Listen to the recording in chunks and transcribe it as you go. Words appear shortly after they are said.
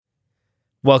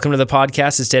Welcome to the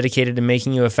podcast. It's dedicated to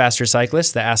making you a faster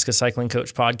cyclist, the Ask a Cycling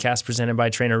Coach podcast presented by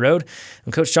Trainer Road.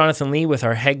 I'm Coach Jonathan Lee with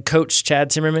our head coach,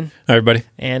 Chad Zimmerman. Hi, everybody.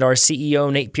 And our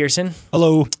CEO, Nate Pearson.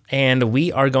 Hello. And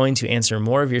we are going to answer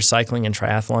more of your cycling and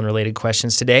triathlon-related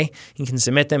questions today. You can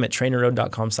submit them at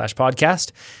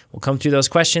trainerroad.com/podcast. We'll come through those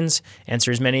questions,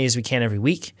 answer as many as we can every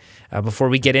week. Before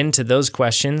we get into those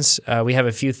questions, we have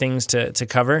a few things to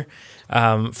cover.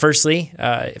 Firstly,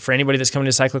 for anybody that's coming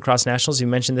to Cyclocross Nationals, we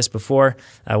mentioned this before,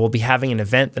 we'll be having an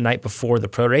event the night before the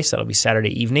pro race. That'll be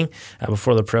Saturday evening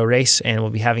before the pro race, and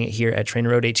we'll be having it here at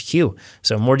Trainer Road HQ.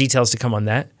 So more details to come on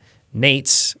that.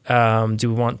 Nate's, do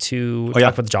we want to talk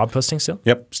about the job posting still?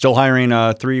 Yep. Still hiring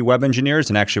 3 web engineers,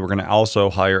 and actually we're going to also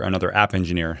hire another app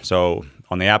engineer. So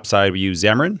on the app side, we use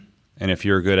Xamarin, and if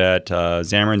you're good at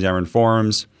Xamarin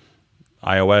Forms,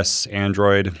 iOS,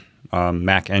 Android,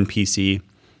 Mac, and PC,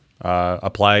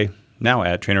 apply now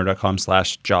at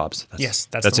trainer.com/jobs.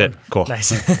 That's it. Cool.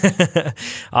 Nice.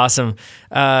 Awesome.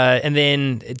 And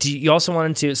then you also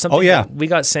wanted to, something that we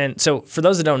got sent. So for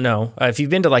those that don't know, if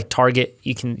you've been to like Target,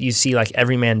 you see like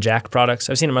Everyman Jack products.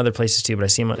 I've seen them other places too, but I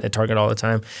see them at Target all the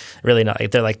time. Really not,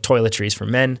 they're like toiletries for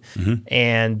men. Mm-hmm.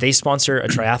 And they sponsor a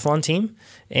triathlon team.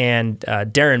 And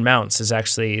Darren Mounts is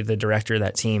actually the director of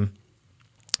that team.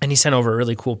 And he sent over a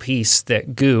really cool piece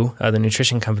that GU, the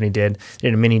nutrition company, did a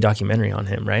mini documentary on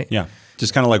him, right? Yeah,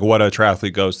 just kind of like what a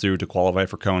triathlete goes through to qualify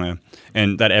for Kona.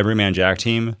 And that Everyman Jack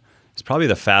team is probably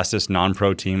the fastest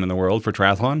non-pro team in the world for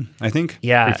triathlon, I think.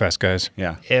 Yeah. Pretty fast guys.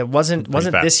 Yeah. It wasn't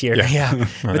this year. Yeah.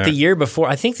 But the year before,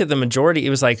 I think that the majority,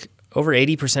 it was like over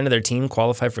 80% of their team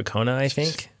qualified for Kona, I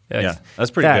think. Yeah,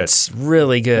 that's pretty good. That's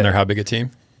really good. And they're how big a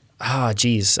team?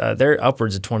 They're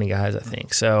upwards of 20 guys, I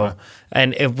think. So,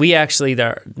 and if we actually,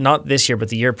 not this year, but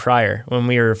the year prior, when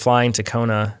we were flying to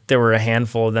Kona, there were a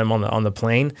handful of them on the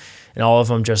plane, and all of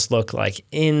them just look like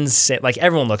insane. Like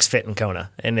everyone looks fit in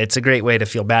Kona, and it's a great way to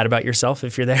feel bad about yourself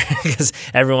if you're there because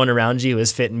everyone around you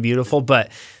is fit and beautiful.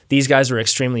 But these guys were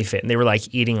extremely fit, and they were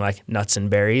like eating like nuts and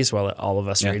berries while all of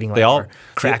us were eating like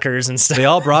crackers and stuff. They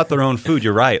all brought their own food.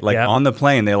 You're right. Like on the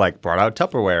plane, they like brought out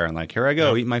Tupperware and like, here I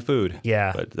go, eat my food.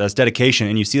 Yeah. But that's dedication.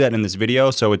 And you see that in this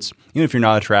video. So it's, even if you're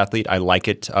not a triathlete, I like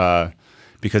it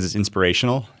because it's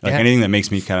inspirational. Like anything that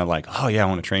makes me kind of like, oh yeah, I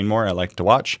want to train more, I like to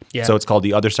watch. Yeah. So it's called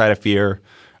The Other Side of Fear.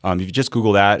 If you just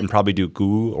Google that and probably do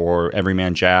GU or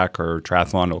Everyman Jack or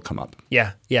triathlon, it'll come up.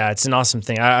 Yeah, it's an awesome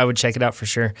thing. I would check it out for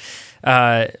sure.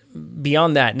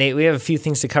 Beyond that, Nate, we have a few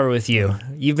things to cover with you.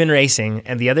 You've been racing,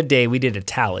 and the other day we did a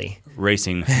tally.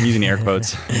 Racing, I'm using air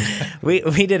quotes. we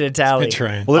did a tally.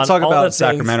 Well, let's talk about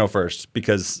Sacramento first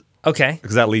because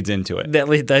that leads into it.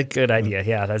 That's good idea.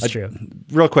 Yeah, that's true.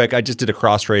 Real quick, I just did a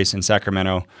cross race in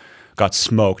Sacramento, got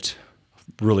smoked.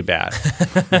 Really bad.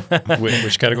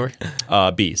 Which category?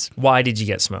 Bees. Why did you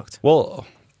get smoked? Well,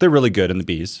 they're really good in the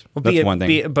bees. Well, that's one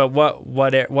thing. But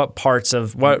what parts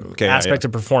of aspect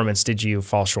of performance did you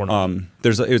fall short on? It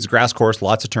was a grass course,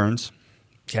 lots of turns.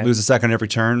 Okay. Lose a second every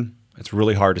turn. It's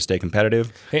really hard to stay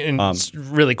competitive. And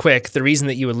really quick, the reason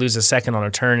that you would lose a second on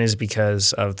a turn is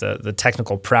because of the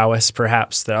technical prowess,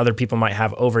 perhaps, that other people might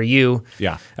have over you.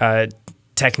 Yeah.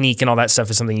 Technique and all that stuff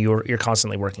is something you're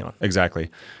constantly working on. Exactly.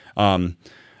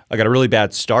 I got a really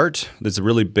bad start. There's a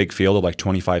really big field of like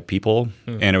 25 people,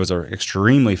 and it was an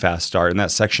extremely fast start. In that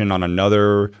section on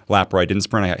another lap where I didn't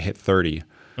sprint, I hit 30.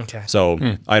 Okay. So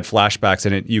I had flashbacks,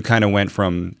 and you kind of went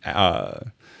from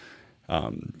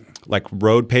like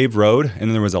paved road, and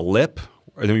then there was a lip,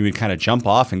 or then we would kind of jump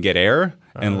off and get air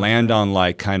and land on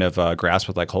like kind of grass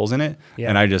with like holes in it. Yeah.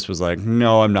 And I just was like,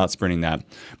 no, I'm not sprinting that.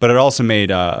 But it also made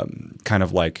kind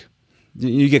of like,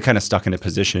 you get kind of stuck in a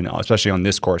position, especially on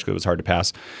this course because it was hard to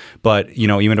pass. But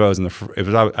even if I was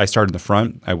I started in the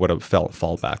front, I would have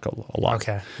fall back a lot.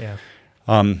 Okay, yeah.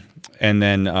 And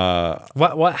then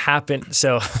what happened?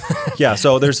 So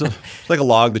so there's like a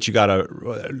log that you gotta.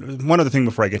 One other thing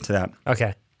before I get to that.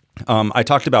 Okay. I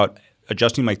talked about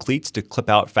adjusting my cleats to clip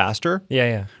out faster.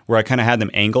 Yeah. Where I kind of had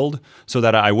them angled so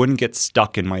that I wouldn't get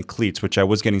stuck in my cleats, which I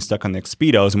was getting stuck on the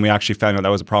Speedos, and we actually found out that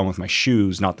was a problem with my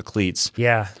shoes, not the cleats.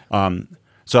 Yeah.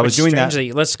 So I was doing that.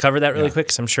 Let's cover that really quick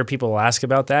because I'm sure people will ask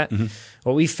about that. Mm-hmm.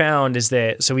 What we found is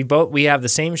that we have the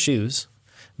same shoes,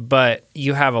 but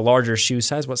you have a larger shoe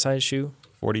size. What size shoe?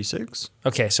 46.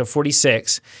 Okay, so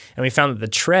 46. And we found that the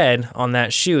tread on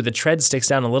that shoe, the tread sticks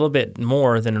down a little bit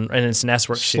more than, and it's an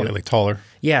S-Work shoe. Slightly taller.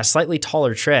 Yeah, slightly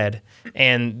taller tread.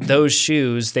 And those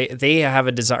shoes, they have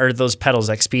a design, or those pedals,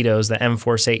 like Speedos, the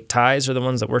M-Force 8 ties are the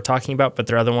ones that we're talking about, but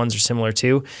their other ones are similar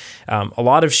too. A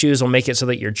lot of shoes will make it so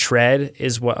that your tread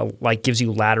is what like gives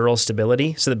you lateral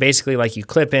stability. So that basically like you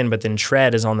clip in, but then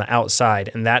tread is on the outside,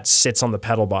 and that sits on the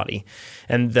pedal body.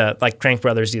 And like Crank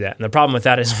Brothers do that. And the problem with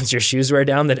that is once your shoes wear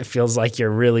down, that it feels like you're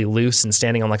really loose and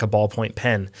standing on like a ballpoint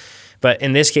pen. But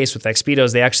in this case with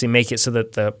Speedos, they actually make it so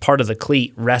that the part of the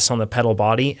cleat rests on the pedal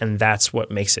body, and that's what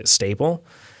makes it stable.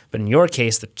 But in your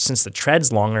case, since the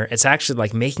tread's longer, it's actually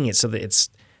like making it so that it's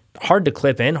hard to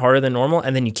clip in, harder than normal,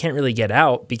 and then you can't really get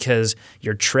out because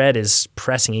your tread is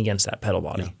pressing against that pedal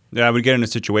body. Yeah, I would get in a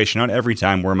situation, not every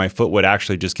time, where my foot would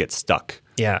actually just get stuck.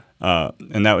 Yeah.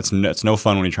 And it's no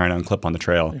fun when you're trying to unclip on the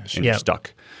trail and you're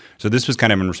stuck. So this was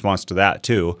kind of in response to that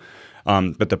too.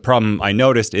 But the problem I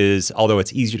noticed is, although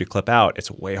it's easier to clip out,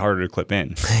 it's way harder to clip in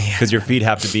because your feet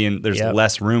have to be in. There's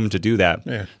less room to do that.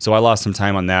 Yeah. So I lost some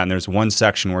time on that. And there's one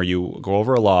section where you go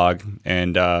over a log,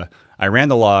 and I ran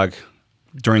the log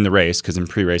during the race because in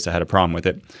pre-race I had a problem with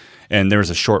it. And there was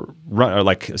a short run, or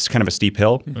like it's kind of a steep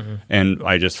hill, and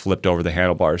I just flipped over the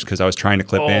handlebars because I was trying to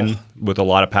clip in with a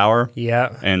lot of power.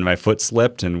 Yeah, and my foot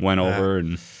slipped and went over,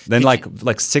 and then like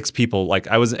 6 people, like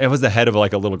I was the head of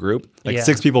like a little group, like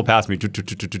 6 people passed me,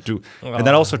 and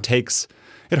that also takes.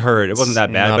 It hurt. It wasn't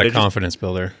that bad, not but a confidence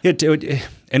builder.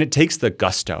 And it takes the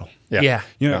gusto. Yeah.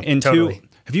 You know, and totally.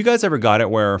 Have you guys ever got it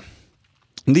where?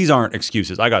 These aren't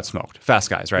excuses. I got smoked. Fast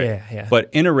guys, right? Yeah. But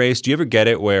in a race, do you ever get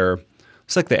it where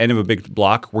it's like the end of a big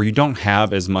block where you don't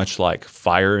have as much like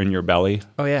fire in your belly?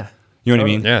 Oh, yeah. You know what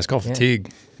I mean? Yeah, it's called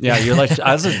fatigue. Yeah, you're like,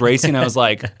 I was just racing. I was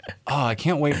like, oh, I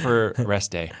can't wait for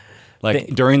rest day. Like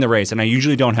during the race. And I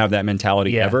usually don't have that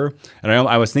mentality ever. And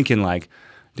I was thinking like,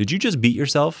 did you just beat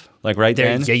yourself? Like right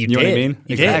then? Yeah, you know did. What I mean?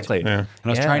 You exactly. did. Yeah. And I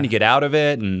was trying to get out of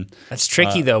it. And that's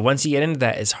tricky though. Once you get into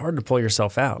that, it's hard to pull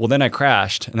yourself out. Well, then I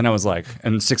crashed, and then I was like,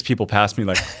 and 6 people passed me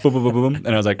like, boom, boom, boom, boom, boom.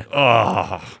 And I was like,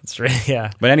 oh. That's right,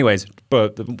 yeah. But anyways,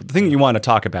 but the thing you want to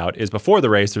talk about is before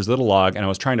the race, there's a little log, and I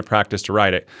was trying to practice to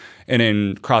ride it. And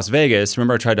in Cross Vegas,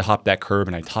 remember I tried to hop that curb,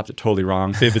 and I hopped it totally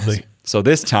wrong. Vividly. So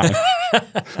this time,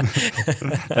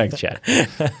 thanks, Chad.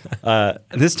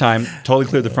 This time, totally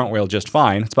cleared the front wheel just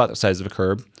fine. It's about the size of a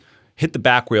curb. Hit the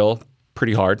back wheel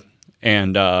pretty hard,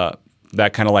 and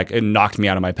that kind of like it knocked me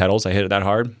out of my pedals. I hit it that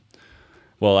hard.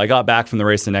 Well, I got back from the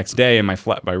race the next day, and my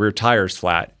rear tire's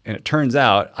flat. And it turns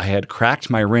out I had cracked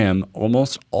my rim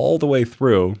almost all the way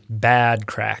through. Bad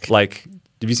crack. Like,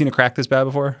 have you seen a crack this bad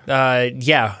before?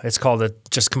 Yeah, it's called a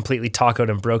just completely tacoed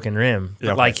and broken rim.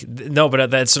 But no, but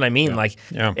that's what I mean. Yeah. Like,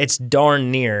 it's darn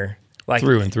near. Like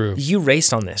through and through. You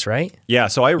raced on this, right? Yeah,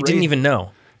 so I didn't even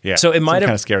know. Yeah, so it might have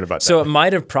kind of scared about that. So it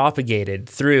might have propagated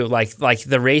through, like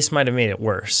the race might have made it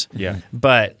worse. Yeah,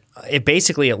 but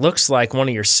it looks like one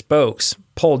of your spokes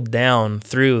pulled down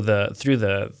through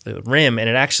the rim, and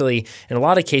it actually, in a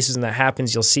lot of cases when that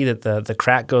happens, you'll see that the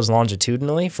crack goes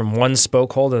longitudinally from one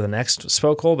spoke hole to the next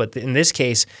spoke hole. But in this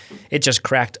case, it just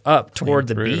cracked up toward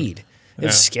the bead. It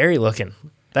was scary looking.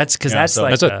 That's because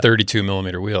that's a 32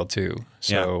 millimeter wheel too.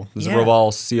 So this is a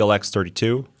Roval CLX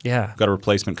 32. Yeah, got a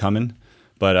replacement coming.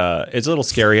 But it's a little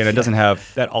scary, and it doesn't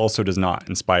have. That also does not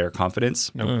inspire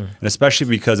confidence, and especially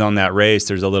because on that race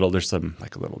there's a little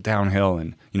downhill,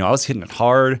 and I was hitting it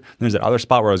hard. There's that other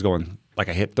spot where I was going like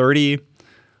I hit 30,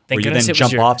 where you then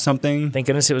jump off something. Thank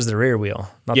goodness it was the rear wheel.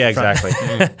 Not yeah, the front.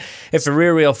 exactly. If the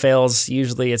rear wheel fails,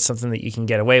 usually it's something that you can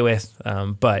get away with,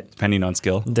 but depending on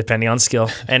skill,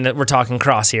 and we're talking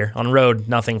cross here. On road,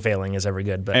 nothing failing is ever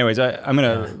good. But anyways, I'm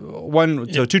gonna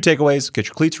 2 takeaways: get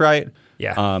your cleats right.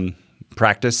 Yeah.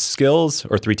 Practice skills,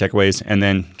 or 3 takeaways, and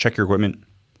then check your equipment.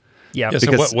 Yeah. So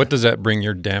what does that bring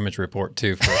your damage report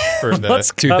to for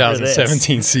the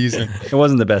 2017 season? It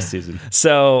wasn't the best season.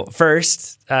 So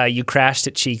first, you crashed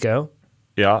at Chico.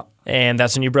 Yeah. And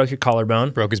that's when you broke your collarbone.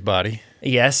 Broke his body.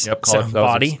 Yes. Yep.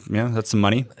 Body. That's some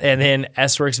money. And then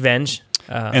S-Works Venge.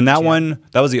 And that one,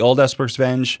 that was the old S-Works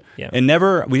Venge. Yeah. And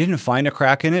we didn't find a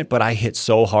crack in it, but I hit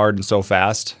so hard and so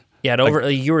fast. Yeah,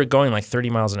 you were going like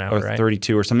 30 miles an hour, or right?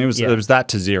 32 or something. It was that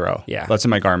to 0. Yeah. That's what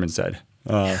my Garmin said.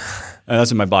 And that's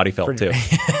what my body felt too.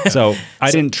 So I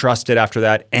didn't trust it after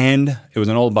that. And it was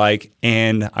an old bike,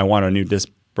 and I wanted a new disc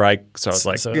brake. So I was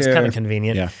like, so it was kind of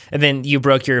convenient. Yeah. And then you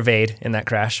broke your Evade in that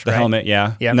crash, The helmet,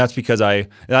 yeah. And that's because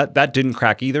that didn't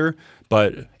crack either.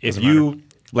 But if you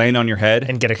laying on your head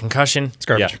and get a concussion, it's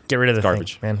garbage. Yeah, get rid of the thing,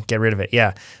 man. Get rid of it.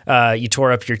 Yeah. You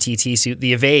tore up your TT suit,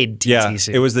 the Evade TT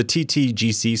suit. It was the TT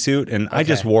GC suit, and I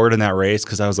just wore it in that race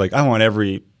because I was like, I want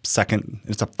every second.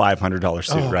 It's a $500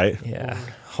 suit, right? Yeah.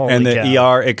 And the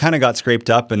ER, it kind of got scraped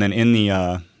up, and then in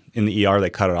the in the ER, they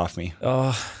cut it off me.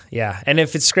 Oh, yeah. And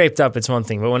if it's scraped up, it's one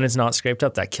thing. But when it's not scraped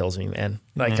up, that kills me, man.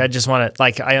 Like, I just want to,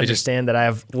 like, I understand that I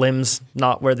have limbs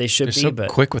not where they should be. So but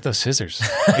quick with those scissors.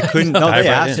 I couldn't. No,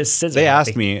 they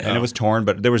asked me, and Oh. it was torn,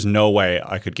 but there was no way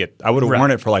I could get. I would have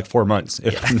worn it for like 4 months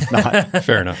if not.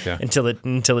 Fair enough. Yeah. until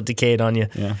it decayed on you.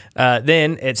 Yeah.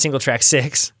 Then at single track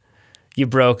 6, you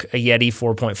broke a Yeti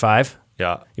 4.5.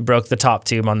 Yeah. You broke the top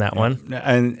tube on that one.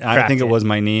 And I think it was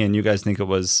my knee, and you guys think it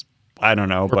was. I don't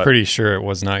know. We're pretty sure it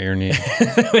was not your knee.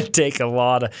 It would take I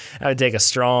would take a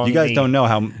strong You guys knee. don't know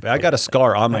how I got a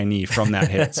scar on my knee from that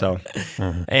hit. So,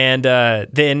 And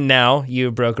then now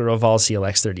you broke a Roval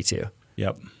CLX32.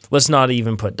 yep. Let's not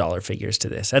even put dollar figures to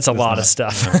this. That's a lot of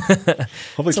stuff.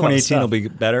 Hopefully, 2018 will be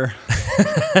better.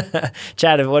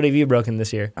 Chad, what have you broken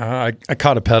this year? I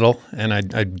caught a pedal and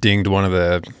I dinged one of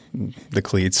the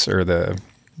cleats or the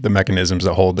mechanisms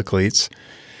that hold the cleats.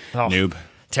 Oh, Noob.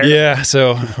 terrible. Yeah,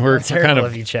 so we're terrible kind of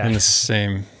of you, Chad. on the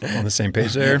same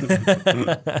page there.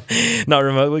 Not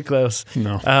remotely close.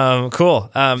 No. Cool.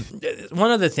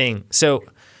 One other thing. So,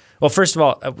 well, first of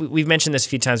all, we've mentioned this a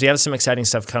few times. We have some exciting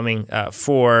stuff coming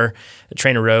for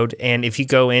Trainer Road. And if you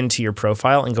go into your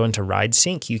profile and go into Ride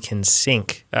Sync, you can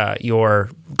sync your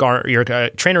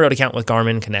Trainer Road account with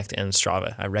Garmin, Connect, and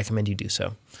Strava. I recommend you do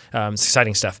so. It's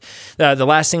exciting stuff. The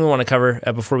last thing we want to cover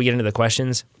before we get into the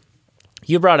questions,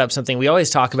 you brought up something. We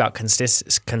always talk about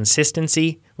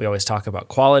consistency. We always talk about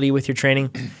quality with your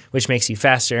training, which makes you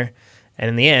faster. And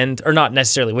in the end, or not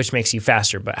necessarily which makes you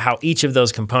faster, but how each of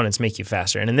those components make you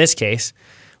faster. And in this case,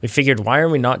 we figured, why are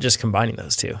we not just combining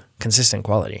those two? Consistent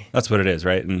quality. That's what it is,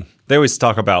 right? And they always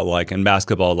talk about, like, in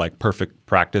basketball, like perfect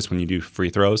practice when you do free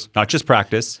throws. Not just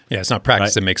practice. Yeah, it's not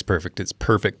practice that makes perfect. It's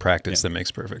perfect practice that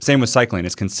makes perfect. Same with cycling.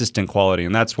 It's consistent quality.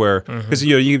 And that's where, because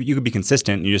you could be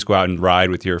consistent and you just go out and ride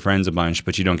with your friends a bunch,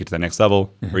 but you don't get to the next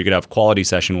level. Or you could have quality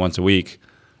session once a week.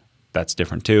 That's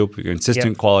different too.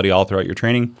 Consistent quality all throughout your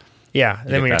training. Yeah,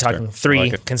 then when you're faster. talking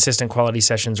 3 consistent quality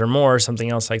sessions or more, something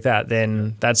else like that,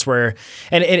 then that's where,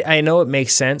 and I know it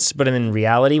makes sense, but in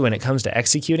reality, when it comes to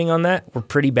executing on that, we're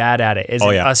pretty bad at it,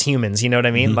 us humans, you know what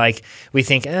I mean? Like, we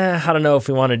think, I don't know if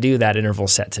we want to do that interval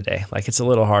set today. Like, it's a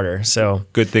little harder, so.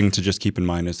 Good thing to just keep in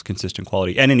mind is consistent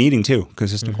quality. And in eating too,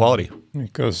 consistent quality.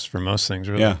 It goes for most things,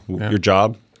 really. Yeah, your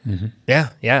job.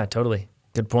 Yeah, totally.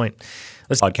 Good point.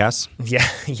 Podcasts. Yeah,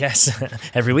 yes,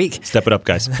 every week. Step it up,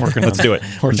 guys. Let's do it.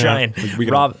 We're trying.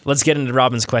 Rob, let's get into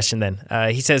Robin's question then.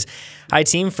 He says, hi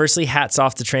team, firstly, hats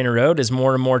off to Trainer Road. As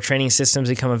more and more training systems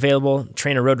become available,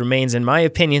 Trainer Road remains, in my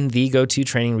opinion, the go-to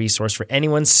training resource for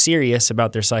anyone serious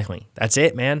about their cycling. That's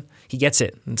it, man. He gets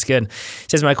it. It's good. He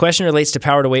says, my question relates to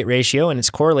power to weight ratio and its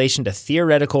correlation to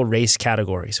theoretical race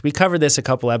categories. We covered this a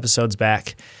couple episodes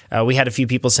back. We had a few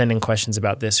people send in questions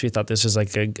about this. We thought this was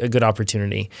like a good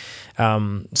opportunity.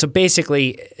 So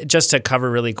basically, just to cover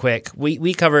really quick,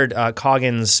 we covered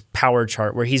Coggins' power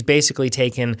chart, where he's basically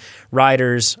taken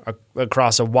riders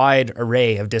across a wide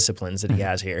array of disciplines that he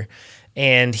has here.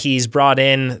 And he's brought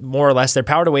in more or less their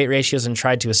power to weight ratios and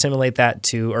tried to assimilate that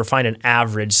to, or find an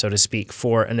average, so to speak,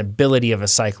 for an ability of a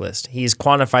cyclist. He's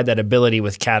quantified that ability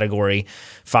with category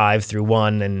 5 through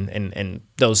 1 and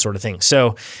those sort of things.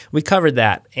 So we covered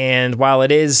that. And while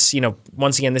it is,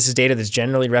 once again, this is data that's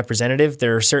generally representative,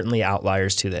 there are certainly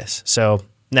outliers to this. So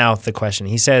now the question,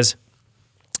 he says,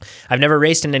 I've never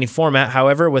raced in any format.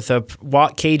 However, with a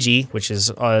watt kg, which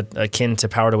is akin to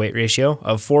power to weight ratio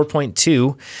of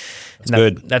 4.2,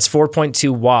 that's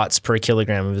 4.2 watts per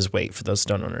kilogram of his weight, for those who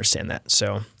don't understand that.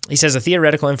 So he says the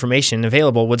theoretical information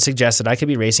available would suggest that I could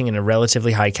be racing in a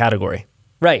relatively high category.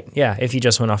 Right, yeah, if you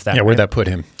just went off that. Yeah, where'd that put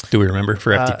him? Do we remember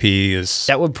for FTP?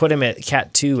 That would put him at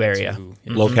Cat 2 area.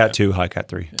 Low Cat 2, high Cat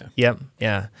 3. Yep,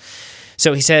 yeah.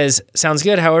 So he says, sounds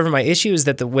good. However, my issue is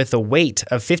that with a weight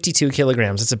of 52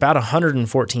 kilograms, it's about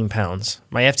 114 pounds.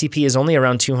 My FTP is only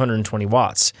around 220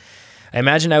 watts. I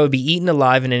imagine I would be eaten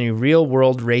alive in any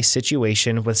real-world race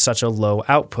situation with such a low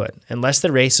output, unless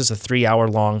the race is a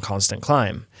 3-hour-long constant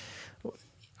climb.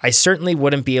 I certainly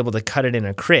wouldn't be able to cut it in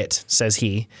a crit, says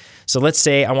he. So let's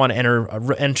say I want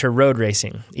to enter road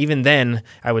racing. Even then,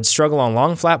 I would struggle on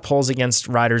long flat poles against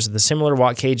riders with a similar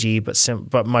watt kg,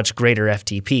 but much greater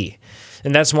FTP.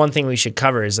 And that's one thing we should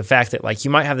cover, is the fact that, like, you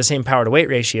might have the same power to weight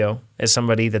ratio as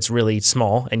somebody that's really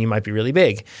small, and you might be really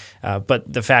big.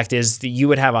 But the fact is that you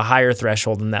would have a higher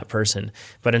threshold than that person.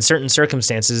 But in certain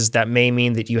circumstances, that may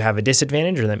mean that you have a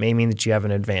disadvantage, or that may mean that you have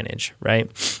an advantage, right?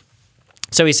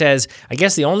 So he says, I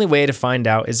guess the only way to find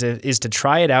out is to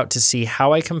try it out to see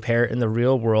how I compare in the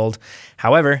real world.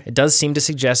 However, it does seem to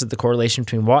suggest that the correlation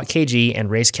between watt kg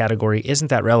and race category isn't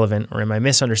that relevant, or am I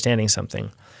misunderstanding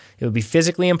something? It would be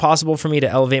physically impossible for me to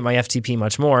elevate my FTP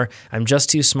much more. I'm just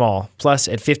too small. Plus,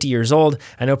 at 50 years old,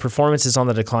 I know performance is on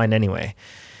the decline anyway.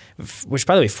 Which,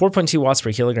 by the way, 4.2 watts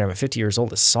per kilogram at 50 years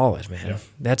old is solid, man. Yeah.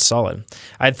 That's solid.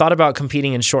 I had thought about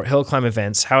competing in short hill climb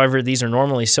events. However, these are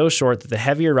normally so short that the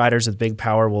heavier riders with big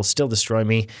power will still destroy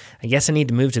me. I guess I need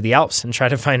to move to the Alps and try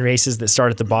to find races that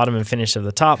start at the bottom and finish at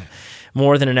the top.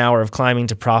 More than an hour of climbing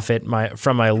to profit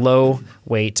from my low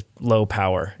weight, low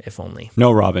power, if only.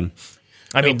 No, Robin.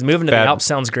 I mean, moving to the Alps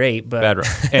sounds great, but...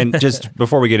 And just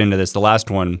before we get into this, the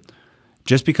last one...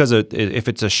 Just because if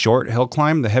it's a short hill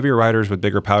climb, the heavier riders with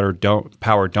bigger power don't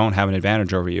have an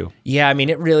advantage over you. Yeah, I mean,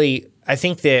 I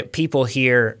think that people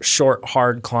hear short,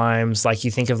 hard climbs, like you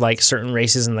think of like certain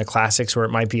races in the classics where it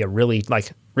might be a really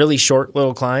short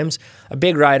little climbs. A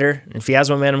big rider, if he has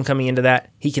momentum coming into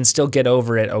that, he can still get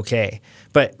over it okay.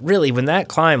 But really, when that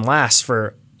climb lasts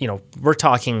for, we're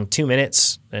talking 2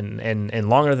 minutes and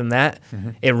longer than that,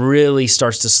 it really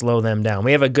starts to slow them down.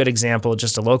 We have a good example,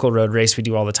 just a local road race we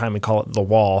do all the time. We call it the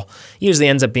Wall. It usually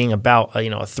ends up being about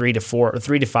a 3 to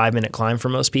 5 minute climb for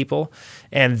most people.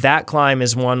 And that climb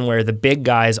is one where the big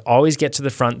guys always get to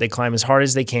the front. They climb as hard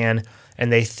as they can. And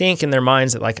they think in their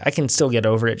minds that, like, I can still get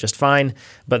over it just fine,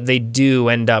 but they do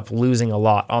end up losing a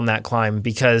lot on that climb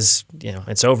because,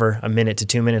 it's over a minute to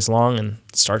 2 minutes long and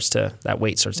that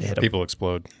weight starts to hit them. People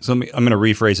explode. So I'm going to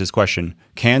rephrase this question.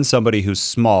 Can somebody who's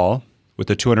small with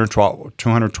a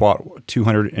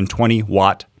 220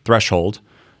 watt threshold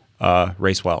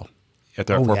race well at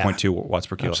their 4.2 watts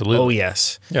per kilo? Absolutely. Oh,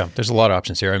 yes. Yeah, there's a lot of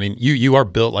options here. I mean, you are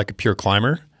built like a pure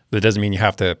climber. That doesn't mean you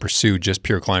have to pursue just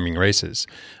pure climbing races.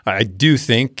 I do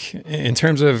think in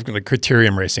terms of the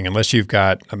criterium racing, unless you've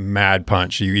got a mad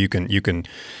punch, you can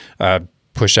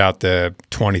push out the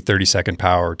 20, 30 second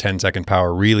power, 10 second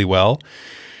power really well,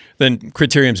 then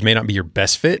criteriums may not be your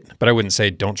best fit, but I wouldn't say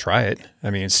don't try it.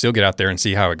 I mean, still get out there and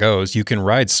see how it goes. You can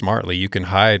ride smartly. You can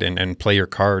hide and play your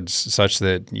cards such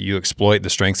that you exploit the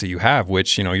strengths that you have,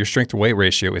 which, your strength to weight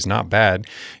ratio is not bad.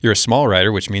 You're a small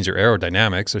rider, which means you're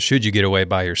aerodynamic. So should you get away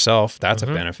by yourself, that's a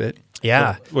benefit.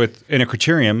 Yeah. So in a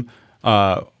criterium,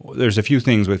 there's a few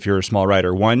things if you're a small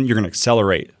rider. One, you're going to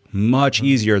accelerate much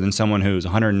easier than someone who's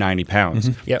 190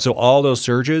 pounds. Yep. So all those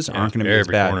surges aren't going to be as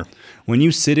bad. Corner. When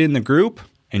you sit in the group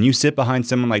and you sit behind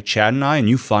someone like Chad and I and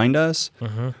you find us,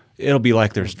 it'll be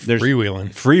like there's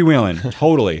freewheeling,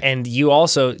 totally. And you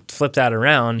also flip that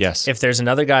around. Yes. If there's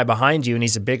another guy behind you and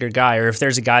he's a bigger guy, or if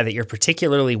there's a guy that you're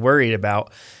particularly worried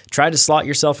about, try to slot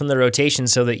yourself in the rotation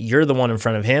so that you're the one in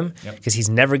front of him, because he's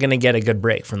never going to get a good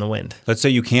break from the wind. Let's say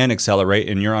you can accelerate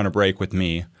and you're on a break with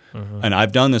me. And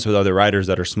I've done this with other riders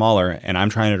that are smaller, and I'm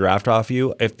trying to draft off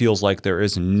you. It feels like there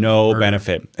is no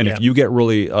benefit. And if you get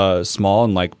really small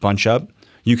and like bunch up,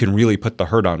 you can really put the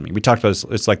hurt on me. We talked about this.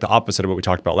 It's like the opposite of what we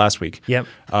talked about last week. Yep.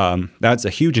 That's a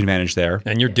huge advantage there.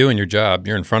 And you're doing your job.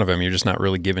 You're in front of him. You're just not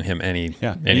really giving him any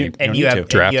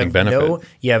drafting benefit.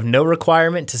 You have no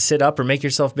requirement to sit up or make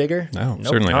yourself bigger. No, nope,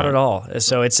 certainly not at all.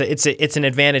 So it's an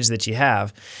advantage that you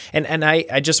have. And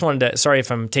I just wanted to, sorry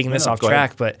if I'm taking this off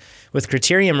track, but with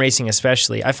criterium racing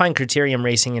especially, I find criterium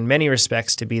racing in many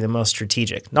respects to be the most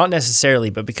strategic. Not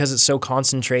necessarily, but because it's so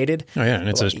concentrated. Oh yeah,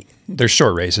 and there's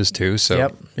short races too,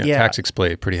 so tactics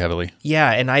play pretty heavily.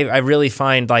 Yeah, and I really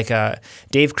find like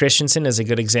Dave Christensen is a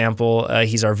good example.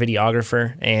 He's our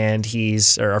videographer and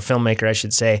our filmmaker, I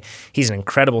should say. He's an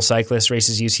incredible cyclist,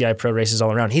 races UCI Pro races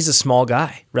all around. He's a small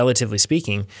guy, relatively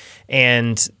speaking,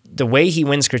 and the way he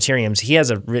wins criteriums, he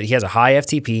has a high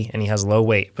FTP and he has low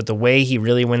weight. But the way he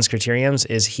really wins criteriums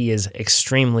is he is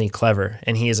extremely clever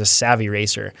and he is a savvy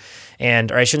racer.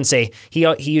 Or I shouldn't say he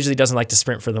usually doesn't like to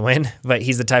sprint for the win, but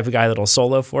he's the type of guy that'll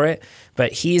solo for it.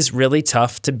 But he's really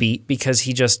tough to beat because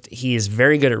he is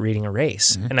very good at reading a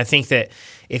race. And I think that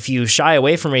if you shy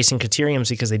away from racing criteriums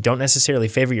because they don't necessarily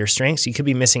favor your strengths, you could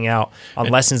be missing out on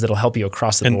lessons that'll help you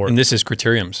across the board. And this is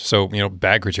criteriums. So,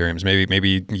 bad criteriums.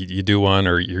 Maybe you do one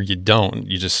or you don't.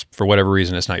 You just, for whatever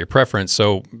reason, it's not your preference.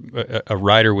 So a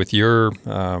rider with your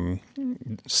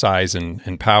size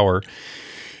and power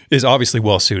is obviously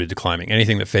well suited to climbing.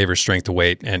 Anything that favors strength to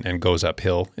weight and goes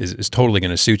uphill is totally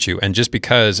going to suit you. And just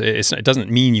because it doesn't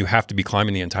mean you have to be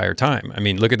climbing the entire time. I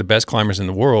mean, look at the best climbers in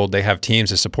the world. They have teams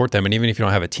to support them. And even if you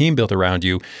don't have a team built around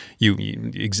you,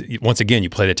 once again, you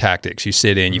play the tactics. You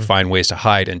sit in, you find ways to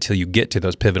hide until you get to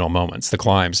those pivotal moments, the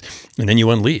climbs, and then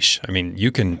you unleash. I mean,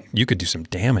 you could do some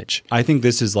damage. I think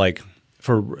this is like,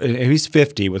 if he's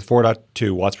 50 with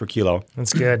 4.2 watts per kilo.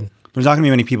 That's good. There's not going to be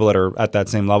many people that are at that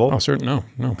same level. Oh, certainly.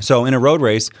 No. So in a road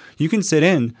race, you can sit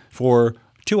in for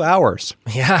 2 hours.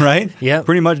 Yeah. Right? Yeah.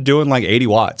 Pretty much doing like 80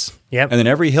 watts. Yep. And then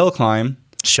every hill climb.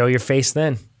 Show your face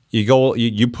then. you go,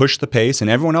 you push the pace, and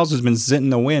everyone else who's been sitting in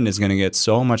the wind is going to get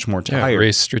so much more tired.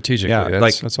 Race strategically. Yeah,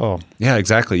 That's all. Yeah,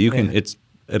 exactly. You can.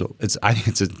 I think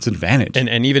it's an advantage.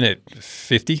 And even at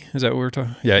 50, is that what we're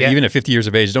talking? Yeah, even at 50 years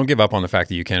of age, don't give up on the fact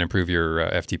that you can improve your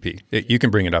FTP. You can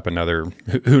bring it up another,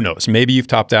 who knows? Maybe you've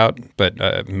topped out,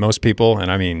 but most people, and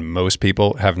I mean most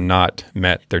people, have not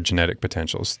met their genetic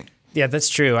potentials. Yeah, that's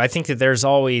true. I think that there's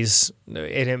always, and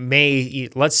it may,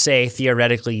 let's say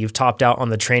theoretically you've topped out on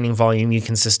the training volume you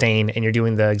can sustain and you're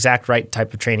doing the exact right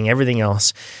type of training, everything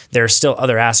else, there are still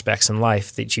other aspects in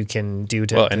life that you can do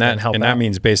to help out. And that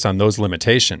means based on those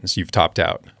limitations, you've topped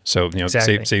out. So,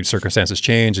 exactly. say circumstances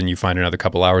change and you find another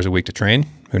couple hours a week to train,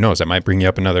 who knows? That might bring you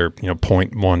up another,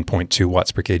 0.1, 0.2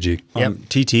 watts per kg.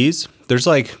 TTs,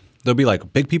 there'll be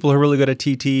like big people who are really good at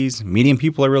TTs, medium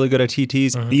people are really good at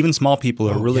TTs, even small people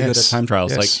who are really good at time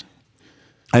trials. Yes.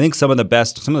 Like, I think some of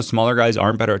the smaller guys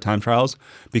aren't better at time trials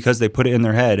because they put it in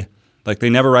their head. Like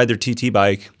they never ride their TT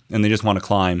bike and they just want to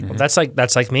climb. Well, that's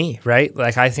like me, right?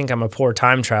 Like I think I'm a poor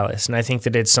time trialist, and I think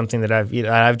that it's something that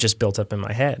I've just built up in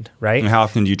my head, right? And how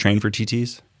often do you train for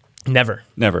TTs? Never.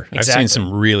 Exactly. I've seen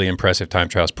some really impressive time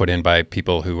trials put in by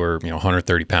people who were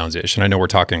 130 pounds ish, and I know we're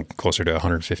talking closer to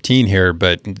 115 here,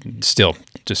 but still,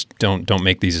 just don't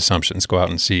make these assumptions. Go out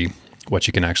and see what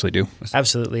you can actually do.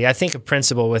 Absolutely. I think a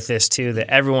principle with this too that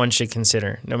everyone should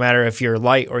consider, no matter if you're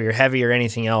light or you're heavy or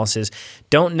anything else, is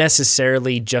don't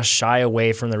necessarily just shy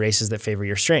away from the races that favor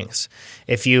your strengths.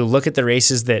 If you look at the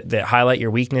races that highlight your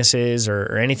weaknesses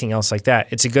or anything else like that,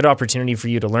 it's a good opportunity for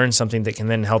you to learn something that can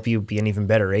then help you be an even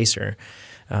better racer.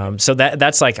 So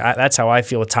that's how I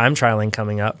feel with time trialing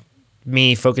coming up.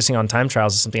 Me focusing on time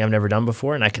trials is something I've never done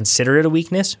before, and I consider it a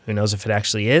weakness. Who knows if it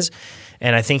actually is?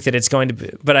 And I think that it's going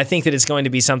to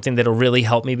be something that'll really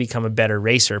help me become a better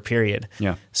racer, period.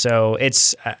 Yeah. So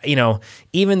it's,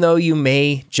 even though you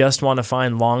may just want to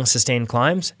find long sustained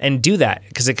climbs, and do that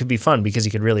because it could be fun because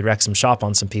you could really wreck some shop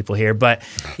on some people here. But,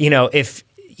 if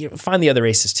you find the other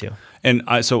races too. And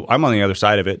so I'm on the other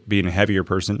side of it, being a heavier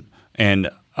person, and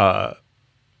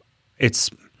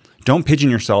don't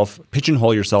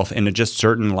pigeonhole yourself into just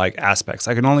certain like aspects.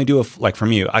 I can only do for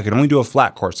me, I can only do a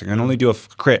flat course. I can only do a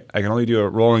crit. I can only do a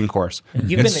rolling course.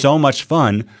 It's so much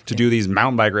fun to do these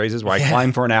mountain bike races where I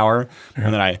climb for an hour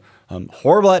and then I'm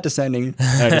horrible at descending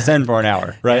and I descend for an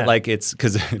hour, right? Yeah. Like it's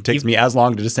because it takes me as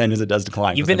long to descend as it does to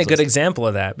climb. You've been a good example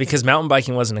of that because mountain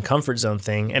biking wasn't a comfort zone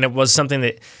thing, and it was something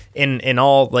that in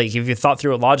all, like if you thought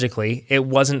through it logically, it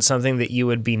wasn't something that you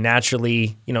would be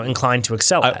naturally, inclined to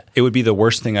excel at. It would be the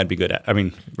worst thing I'd be good at. I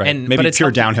mean, right? Maybe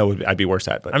pure downhill I'd be worse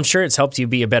at, but I'm sure it's helped you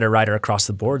be a better rider across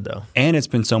the board though. And it's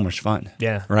been so much fun.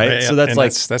 Yeah. Right? So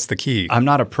that's the key. I'm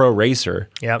not a pro racer.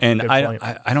 Yeah. And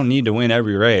I don't need to win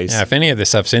every race. Yeah, if any of this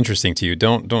stuff's interesting to you,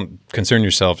 don't concern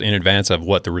yourself in advance of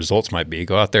what the results might be.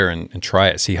 Go out there and try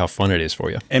it. See how fun it is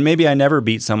for you. And maybe I never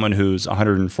beat someone who's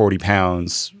 140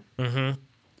 pounds,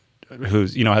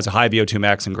 who's has a high VO2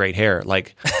 max and great hair.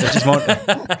 Like it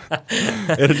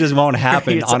just won't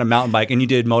happen on a mountain bike. And you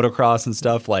did motocross and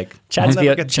stuff. Like Chad's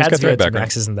VO2 background.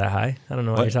 max isn't that high. I don't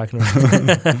know what you're talking about.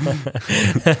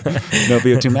 No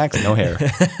VO2 max, no hair.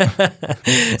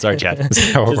 Sorry, Chad.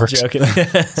 That's how it works. Joking.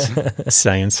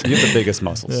 Science. You have the biggest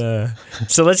muscles.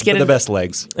 So let's get the best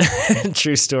legs.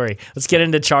 True story. Let's get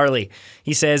into Charlie.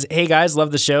 He says, "Hey guys,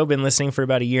 love the show. Been listening for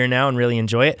about a year now and really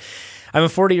enjoy it. I'm a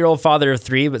 40-year-old father of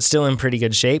 3, but still in pretty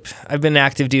good shape. I've been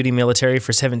active duty military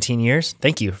for 17 years.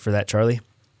 Thank you for that, Charlie.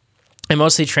 I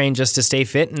mostly train just to stay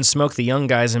fit and smoke the young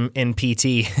guys in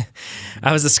PT.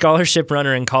 I was a scholarship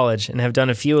runner in college and have done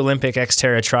a few Olympic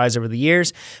Xterra tries over the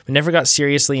years, but never got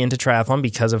seriously into triathlon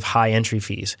because of high entry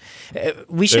fees.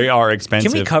 They are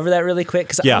expensive. Can we cover that really quick?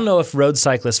 Because I don't know if road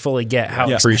cyclists fully get how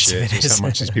expensive it is. How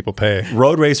much these people pay.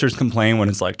 Road racers complain when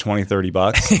it's like $20,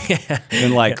 $30.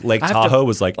 And like Lake Tahoe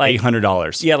was like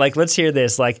 $800. Yeah, like let's hear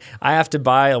this. Like I have to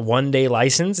buy a 1-day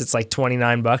license. It's like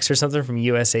 $29 or something from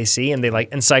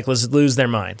USAC, and cyclists lose their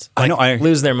minds. I know.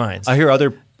 Lose their minds. I hear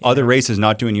other races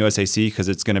not doing USAC because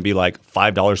it's going to be like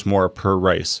 $5 more per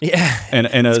race. Yeah. And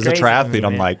as a triathlete,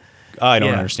 I'm like, I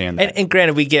don't understand that. And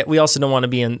granted, we also don't want to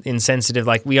be insensitive.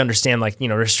 Like we understand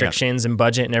restrictions and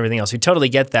budget and everything else. We totally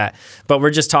get that. But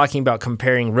we're just talking about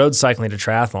comparing road cycling to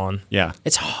triathlon. Yeah.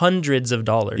 It's hundreds of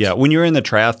dollars. Yeah. When you're in the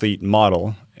triathlete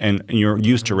model and you're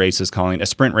used to races, Colleen, a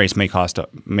sprint race may cost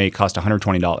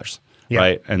 $120. Yeah.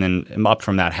 Right, and then up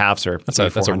from that, halves are that's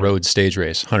a road stage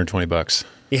race, $120.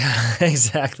 Yeah,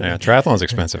 exactly. Yeah, triathlon's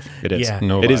expensive. It is.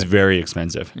 Yeah. It is very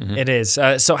expensive. Mm-hmm. It is.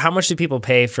 So how much do people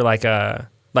pay for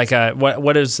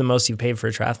what is the most you paid for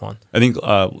a triathlon? I think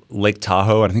Lake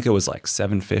Tahoe. I think it was like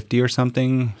 $750 or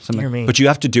something. Dear me. But you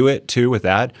have to do it too. With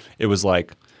that, it was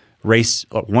like race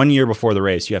 1 year before the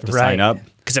race. You have to sign up.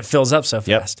 Because it fills up so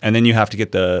Yep. fast. And then you have to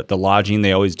get the lodging.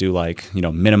 They always do like,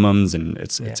 minimums, and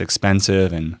it's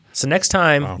expensive. And so next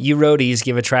time you roadies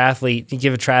give a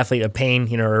triathlete a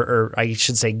pain, or I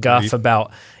should say grief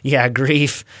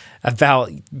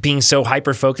about being so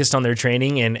hyper focused on their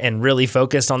training and really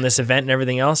focused on this event and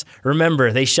everything else.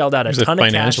 Remember, they shelled out a ton of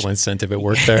cash. Financial incentive at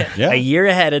work there. A year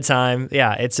ahead of time.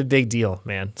 Yeah, it's a big deal,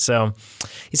 man. So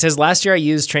he says, last year I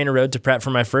used Trainer Road to prep for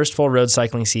my first full road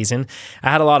cycling season. I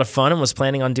had a lot of fun and was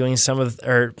planning on doing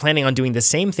the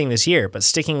same thing this year, but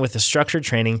sticking with the structured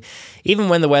training, even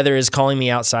when the weather is calling me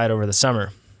outside over the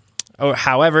summer.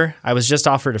 However, I was just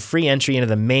offered a free entry into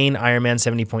the main Ironman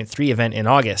 70.3 event in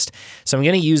August, so I'm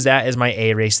going to use that as my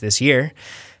A race this year.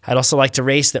 I'd also like to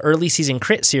race the early season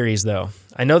crit series, though.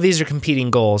 I know these are competing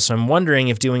goals, so I'm wondering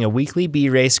if doing a weekly B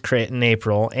race crit in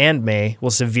April and May will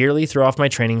severely throw off my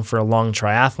training for a long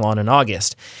triathlon in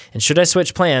August. And should I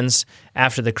switch plans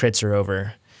after the crits are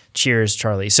over? Cheers,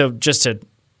 Charlie. So just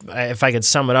if I could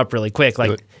sum it up really quick,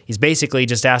 he's basically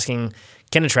just asking,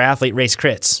 can a triathlete race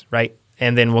crits, right?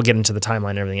 And then we'll get into the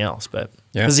timeline and everything else. But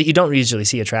because you don't usually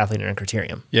see a triathlete in a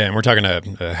criterium. Yeah, and we're talking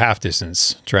a half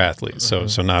distance triathlete,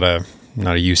 so not a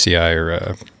UCI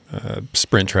or a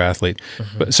sprint triathlete.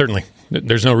 But certainly,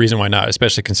 there's no reason why not,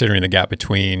 especially considering the gap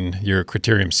between your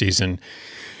criterium season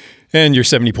and your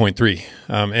 70.3.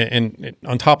 And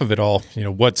on top of it all,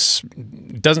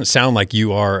 it doesn't sound like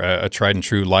you are a tried and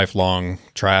true lifelong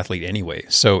triathlete anyway.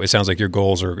 So it sounds like your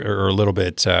goals are a little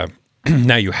bit.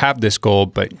 Now you have this goal,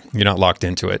 but you're not locked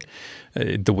into it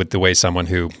with the way someone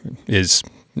who is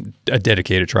a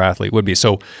dedicated triathlete would be.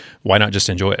 So why not just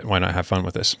enjoy it? Why not have fun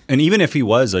with this? And even if he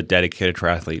was a dedicated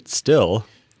triathlete, still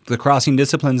the crossing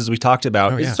disciplines, as we talked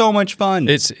about, is so much fun.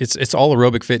 It's all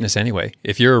aerobic fitness anyway.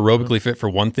 If you're aerobically fit for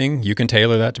one thing, you can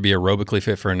tailor that to be aerobically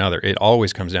fit for another. It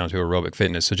always comes down to aerobic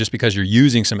fitness. So just because you're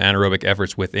using some anaerobic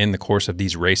efforts within the course of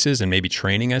these races and maybe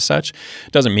training as such,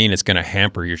 doesn't mean it's going to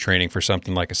hamper your training for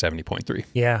something like a 70.3.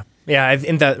 Yeah.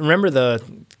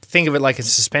 Think of it like a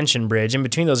suspension bridge in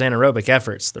between those anaerobic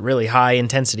efforts, the really high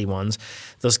intensity ones,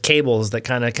 those cables that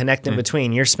kind of connect in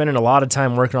between. You're spending a lot of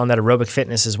time working on that aerobic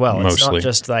fitness as well. Mostly, it's not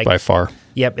just like by far.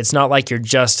 Yep, it's not like you're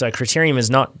just criterium is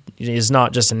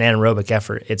not just an anaerobic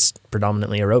effort. It's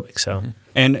predominantly aerobic. So,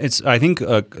 and I think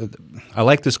I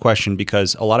like this question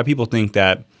because a lot of people think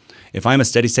that if I'm a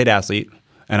steady state athlete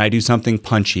and I do something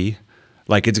punchy,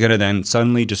 like it's going to then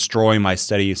suddenly destroy my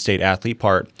steady state athlete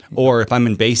part. Or if I'm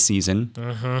in base season,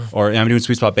 or I'm doing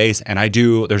sweet spot base, and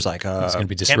there's like it's going to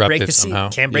be disruptive somehow.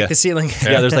 Can't break the ceiling.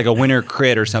 There's like a winter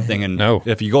crit or something, and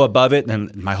if you go above it,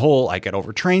 then I get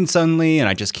overtrained suddenly, and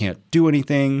I just can't do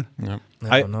anything. No,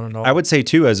 not at all. I would say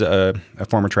too, as a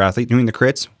former triathlete, doing the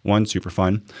crits, one, super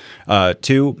fun.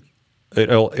 Two,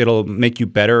 it'll make you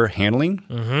better handling.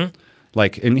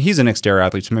 And he's an Xterra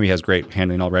athlete, so maybe he has great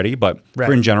handling already. But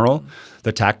for in general,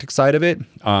 the tactic side of it,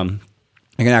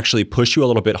 it can actually push you a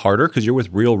little bit harder because you're with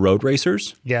real road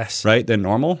racers. Yes. Right, than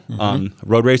normal.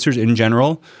 Road racers in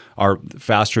general are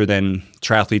faster than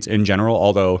triathletes in general,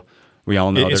 although we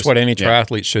all know it's what any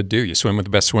triathlete should do. You swim with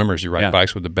the best swimmers, you ride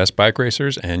bikes with the best bike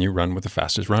racers, and you run with the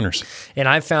fastest runners. And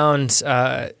I found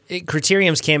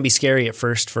criteriums can be scary at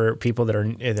first for people that are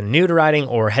either new to riding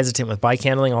or hesitant with bike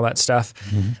handling, all that stuff.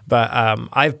 But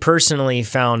I've personally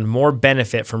found more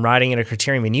benefit from riding at a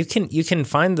criterium. And you can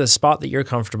find the spot that you're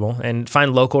comfortable and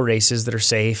find local races that are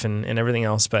safe and everything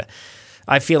else. But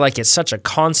I feel like it's such a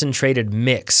concentrated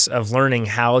mix of learning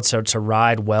how to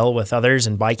ride well with others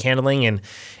and bike handling. And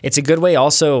it's a good way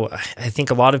also, I think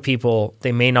a lot of people,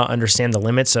 they may not understand the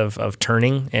limits of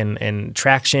turning and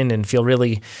traction and feel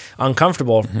really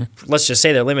uncomfortable. Let's just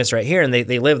say their limits right here and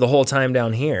they live the whole time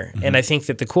down here. And I think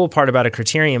that the cool part about a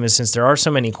criterium is since there are so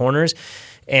many corners,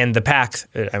 and the pack,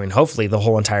 hopefully the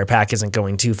whole entire pack isn't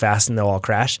going too fast and they'll all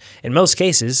crash. In most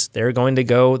cases, they're going to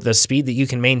go the speed that you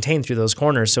can maintain through those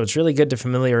corners. So it's really good to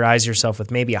familiarize yourself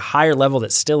with maybe a higher level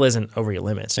that still isn't over your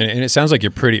limits. And it sounds like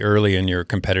you're pretty early in your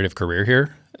competitive career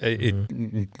here.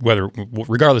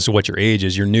 Regardless of what your age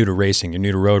is, you're new to racing. You're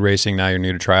new to road racing. Now you're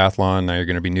new to triathlon. Now you're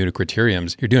going to be new to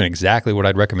criteriums. You're doing exactly what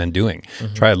I'd recommend doing.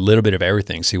 Try a little bit of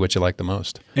everything. See what you like the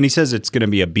most. And he says it's going to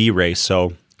be a B race.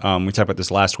 So we talked about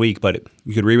this last week, but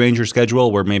you could rearrange your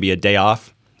schedule where maybe a day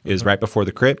off is right before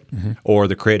the crit, or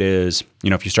the crit is,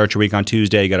 if you start your week on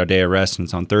Tuesday, you got a day of rest and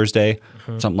it's on Thursday,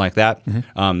 something like that.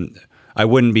 I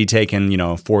wouldn't be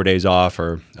taking, 4 days off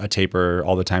or a taper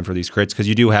all the time for these crits because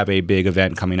you do have a big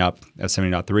event coming up at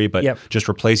 70.3, but just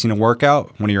replacing a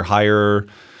workout, one of your higher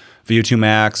VO2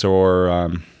 max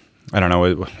or I don't know.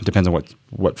 It depends on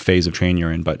what phase of training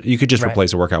you're in, but you could just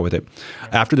replace a workout with it.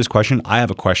 After this question, I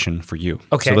have a question for you.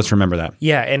 Okay. So let's remember that.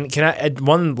 Yeah, and can I add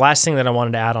one last thing that I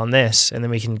wanted to add on this, and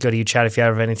then we can go to you, Chad, if you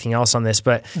have anything else on this.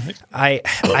 But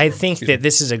I think that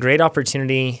this is a great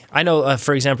opportunity. I know,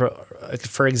 for example,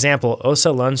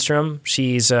 Åsa Lundström,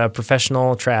 she's a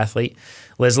professional triathlete.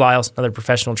 Liz Lyles, another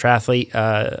professional triathlete,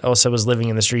 Åsa was living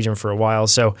in this region for a while.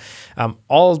 So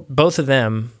both of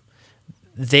them,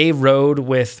 they rode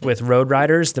with road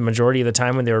riders the majority of the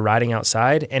time when they were riding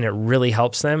outside, and it really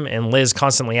helps them. And Liz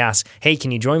constantly asks, hey,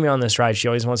 can you join me on this ride? She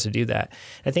always wants to do that.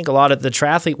 I think a lot of the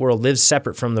triathlete world lives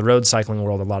separate from the road cycling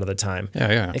world a lot of the time.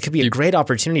 Yeah. It could be a great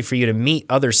opportunity for you to meet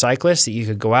other cyclists that you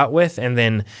could go out with and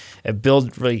then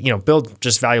build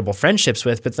just valuable friendships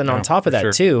with. But then on top of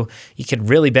that too, you could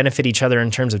really benefit each other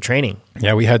in terms of training.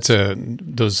 Yeah, we had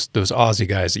those Aussie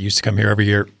guys that used to come here every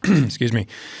year. Excuse me.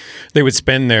 They would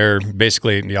spend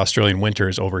basically the Australian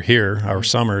winters over here, our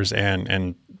summers,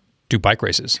 and do bike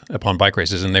races upon bike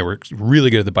races. And they were really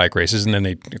good at the bike races. And then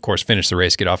they, of course, finish the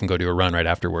race, get off and go do a run right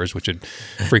afterwards, which would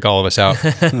freak all of us out.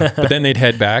 But then they'd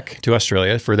head back to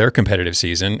Australia for their competitive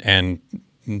season, and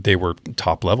they were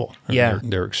top level. Yeah.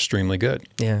 They're extremely good.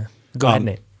 Yeah. Go ahead,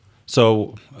 Nate.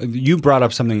 So you brought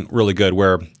up something really good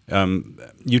where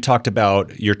you talked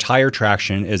about your tire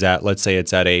traction is at, let's say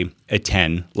it's at a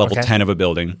 10, level 10 of a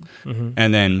building. Mm-hmm.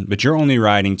 And then, but you're only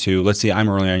riding to, let's say I'm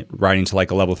only riding to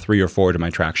like a level 3 or 4 to my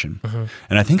traction. Mm-hmm.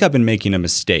 And I think I've been making a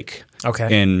mistake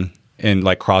in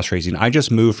like cross racing. I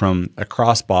just moved from a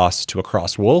cross boss to a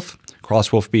cross wolf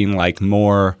being like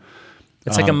more...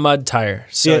 It's like a mud tire.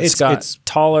 So it's got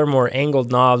taller, more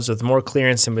angled knobs with more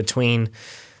clearance in between.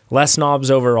 Less knobs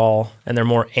overall, and they're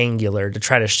more angular to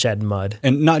try to shed mud.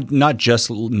 And not just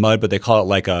mud, but they call it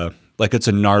like it's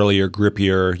a gnarlier,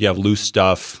 grippier. You have loose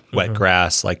stuff, wet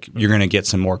grass. Like you're going to get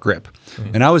some more grip.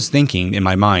 Mm-hmm. And I was thinking in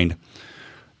my mind,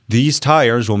 these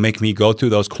tires will make me go through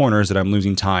those corners that I'm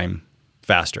losing time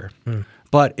faster. Mm.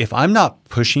 But if I'm not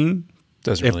pushing,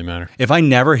 doesn't really matter. If I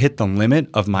never hit the limit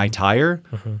of my tire.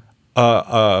 Mm-hmm.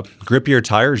 Grippier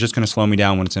tire is just going to slow me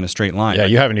down when it's in a straight line. Yeah,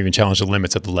 you haven't even challenged the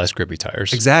limits of the less grippy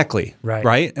tires. Exactly.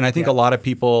 Right. And I think a lot of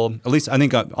people, at least I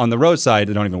think on the road side,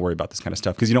 they don't even worry about this kind of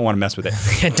stuff because you don't want to mess with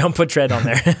it. Don't put tread on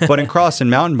there. But in cross and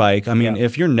mountain bike, I mean,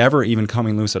 if you're never even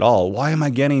coming loose at all, why am I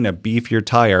getting a beefier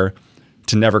tire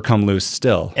to never come loose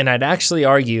still? And I'd actually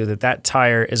argue that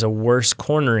tire is a worse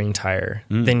cornering tire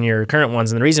than your current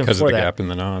ones. And the reason for that... Because of the gap in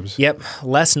the knobs. Yep.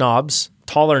 Less knobs,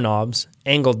 taller knobs,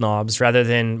 angled knobs rather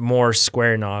than more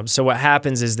square knobs. So what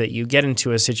happens is that you get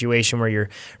into a situation where you're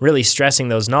really stressing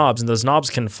those knobs, and those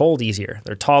knobs can fold easier.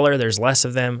 They're taller, there's less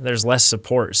of them, there's less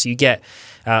support. So you get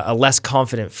a less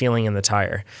confident feeling in the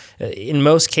tire. In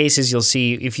most cases, you'll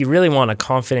see if you really want a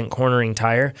confident cornering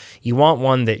tire, you want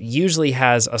one that usually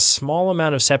has a small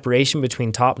amount of separation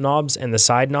between top knobs and the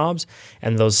side knobs.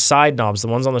 And those side knobs, the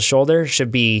ones on the shoulder,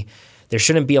 there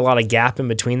shouldn't be a lot of gap in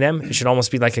between them. It should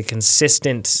almost be like a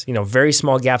consistent, very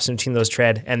small gaps in between those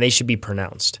tread, and they should be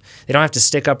pronounced. They don't have to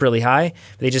stick up really high,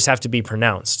 but they just have to be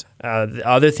pronounced. The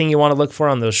other thing you want to look for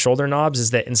on those shoulder knobs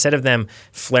is that instead of them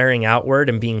flaring outward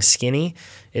and being skinny,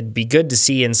 it'd be good to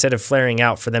see instead of flaring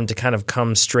out for them to kind of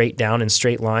come straight down in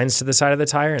straight lines to the side of the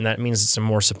tire, and that means it's a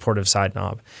more supportive side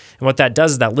knob. And what that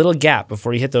does is that little gap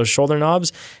before you hit those shoulder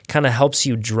knobs kind of helps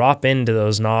you drop into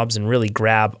those knobs and really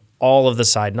grab all of the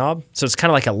side knob. So it's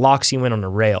kind of like it locks you in on a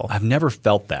rail. I've never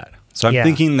felt that. So I'm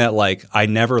thinking that like I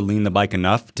never lean the bike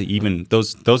enough to even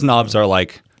those knobs are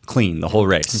like clean the whole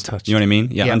race. Untouched. You know what I mean?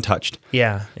 Yeah, untouched.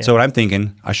 Yeah. So what I'm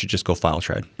thinking, I should just go file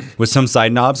tread with some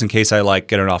side knobs in case I like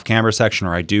get an off camber section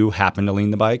or I do happen to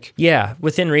lean the bike. Yeah,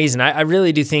 within reason. I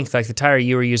really do think like the tire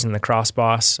you were using, the Cross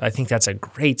Boss, I think that's a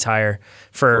great tire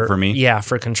for me. Yeah,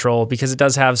 for control because it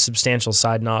does have substantial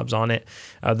side knobs on it.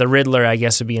 The Riddler, I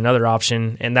guess, would be another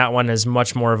option, and that one is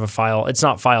much more of a file. It's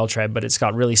not file tread, but it's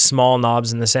got really small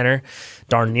knobs in the center,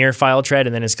 darn near file tread,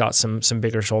 and then it's got some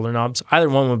bigger shoulder knobs. Either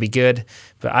one would be good,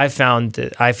 but I found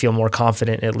that I feel more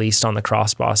confident at least on the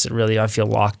Cross Boss. I feel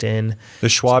locked in. The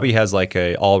Schwabi has like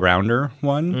a all-rounder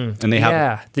one, and they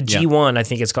have the G1. I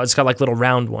think it's got like little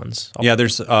round ones. Yeah,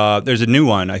 there's a new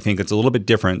one. I think it's a little bit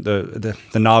different. The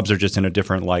knobs are just in a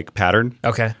different like pattern.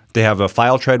 Okay. They have a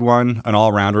file tread one, an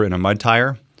all-rounder, and a mud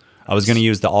tire. I was going to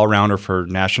use the all-rounder for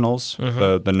nationals,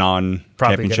 the non-championship.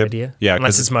 Probably a good idea. Yeah,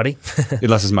 unless it's muddy.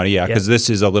 Unless it's muddy, yeah, because this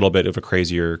is a little bit of a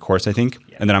crazier course, I think.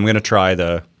 Yeah. And then I'm going to try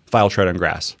the file tread on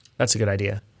grass. That's a good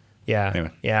idea. Yeah.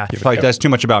 Anyway, yeah. Probably that's too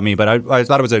much about me, but I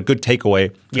thought it was a good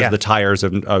takeaway because the tires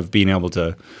of being able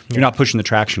to, you're not pushing the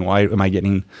traction. Why am I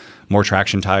getting more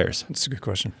traction tires. That's a good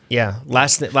question. Yeah.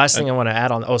 Last thing I want to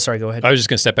add on. Oh, sorry. Go ahead. I was just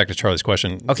going to step back to Charlie's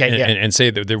question. Okay, and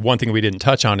say that the one thing we didn't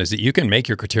touch on is that you can make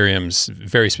your criteriums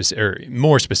very specific, or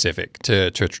more specific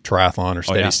to triathlon or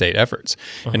steady state efforts.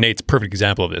 And Nate's a perfect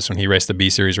example of this. When he raced the B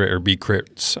Series or B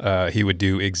Crits, he would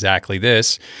do exactly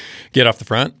this: get off the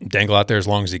front, dangle out there as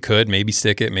long as he could, maybe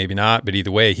stick it, maybe not, but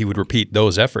either way, he would repeat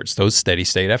those efforts, those steady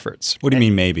state efforts. What do you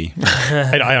mean, maybe?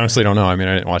 I honestly don't know. I mean,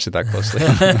 I didn't watch it that closely.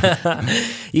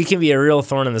 You can be a real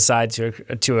thorn in the side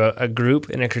to a group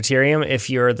in a criterium if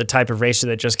you're the type of racer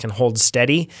that just can hold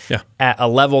steady at a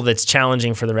level that's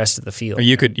challenging for the rest of the field.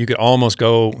 You could almost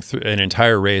go through an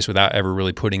entire race without ever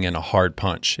really putting in a hard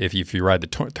punch. If you ride the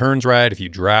turns right, if you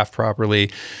draft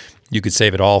properly, you could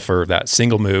save it all for that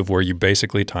single move where you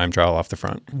basically time trial off the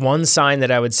front. One sign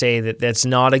that I would say that's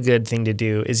not a good thing to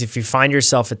do is if you find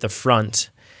yourself at the front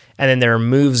and then there are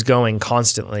moves going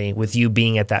constantly with you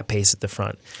being at that pace at the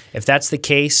front. If that's the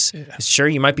case, sure,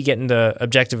 you might be getting the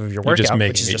objective of your workout, You're just making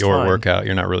which is it just your fine. workout.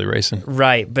 You're not really racing.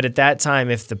 Right. But at that time,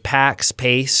 if the pack's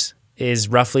pace is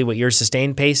roughly what your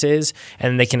sustained pace is,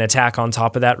 and they can attack on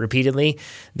top of that repeatedly,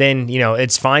 then,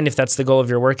 it's fine if that's the goal of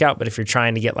your workout. But if you're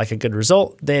trying to get like a good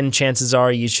result, then chances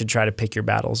are you should try to pick your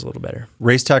battles a little better.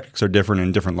 Race tactics are different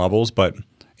in different levels, but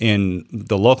in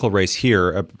the local race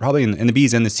here, probably in the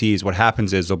B's and the C's, what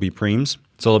happens is there'll be preems.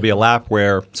 So there'll be a lap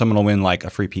where someone will win like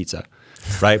a free pizza,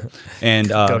 right? And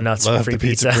Go nuts for free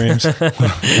pizza.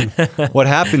 What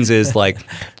happens is like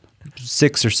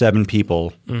 6 or 7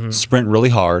 people sprint really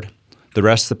hard. The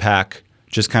rest of the pack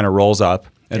just kind of rolls up.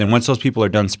 And then once those people are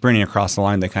done sprinting across the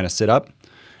line, they kind of sit up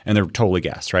and they're totally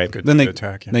gassed, right? Good then they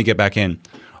attack, yeah. they get back in.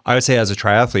 I would say as a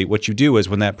triathlete, what you do is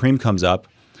when that preem comes up,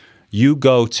 you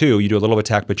do a little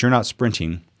attack, but you're not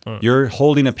sprinting. You're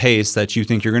holding a pace that you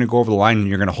think you're going to go over the line and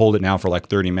you're going to hold it now for like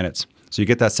 30 minutes. So you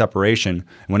get that separation.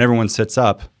 And when everyone sits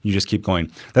up, you just keep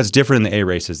going. That's different in the A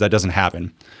races. That doesn't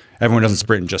happen. Everyone doesn't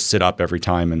sprint and just sit up every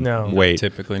time and wait.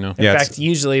 Typically, no. In fact,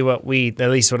 usually at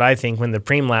least what I think when the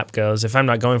preem lap goes, if I'm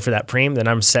not going for that preem, then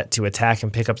I'm set to attack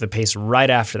and pick up the pace right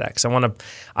after that. Because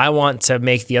I want to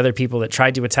make the other people that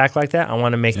tried to attack like that, I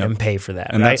want to make them pay for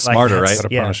that. And right? that's smarter, right? Gotta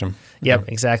punish them. Yep,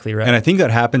 exactly right. And I think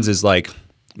that happens is like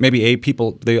maybe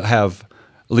people, they have,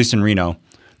 at least in Reno,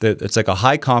 it's like a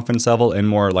high confidence level and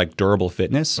more like durable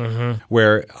fitness,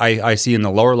 where I see in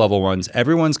the lower level ones,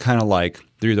 everyone's kind of like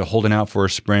they're either holding out for a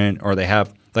sprint or they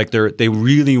have like they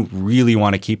really, really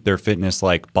want to keep their fitness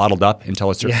like bottled up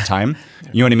until a certain time.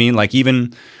 You know what I mean? Like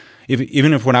even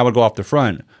if when I would go off the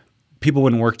front, people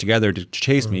wouldn't work together to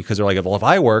chase me because they're like, well, if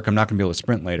I work, I'm not going to be able to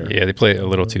sprint later. Yeah, they play a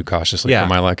little too cautiously for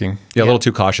my liking. Yeah, a little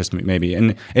too cautious maybe.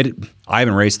 And I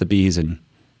haven't raced the Bs in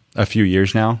a few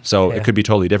years now, so it could be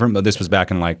totally different, but this was back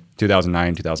in like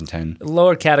 2009, 2010.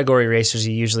 Lower category racers,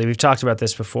 we've talked about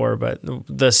this before, but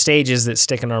the stages that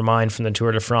stick in our mind from the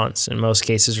Tour de France in most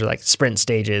cases are like sprint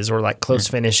stages or like close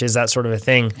finishes, that sort of a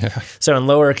thing. Yeah. So in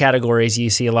lower categories, you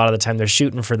see a lot of the time they're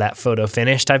shooting for that photo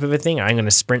finish type of a thing. I'm going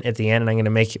to sprint at the end and I'm going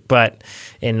to make it, but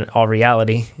in all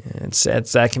reality,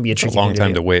 that can be a tricky a long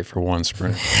time to to wait for one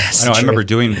sprint. I know. I remember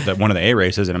doing one of the A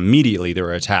races and immediately there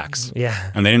were attacks.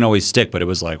 Yeah. And they didn't always stick, but it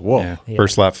was like, whoa. Yeah.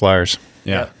 First lap flyers.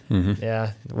 Yeah.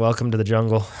 Yeah. Welcome to the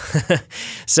jungle.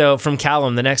 So from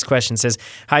Callum, the next question says,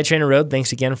 "Hi, Trainer Road.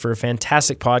 Thanks again for a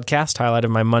fantastic podcast. Highlight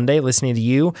of my Monday, listening to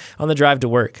you on the drive to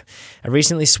work. I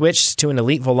recently switched to an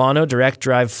Elite Volano direct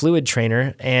drive fluid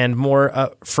trainer and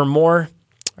from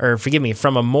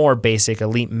a more basic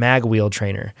Elite mag wheel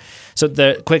trainer. So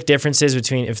the quick differences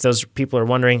between, if those people are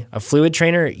wondering, a fluid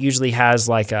trainer usually has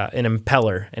like an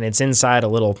impeller and it's inside a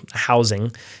little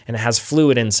housing and it has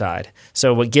fluid inside.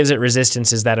 So what gives it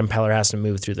resistance is that impeller has to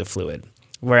move through the fluid.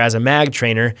 Whereas a mag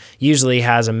trainer usually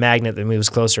has a magnet that moves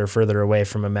closer or further away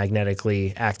from a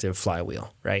magnetically active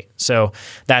flywheel, right? So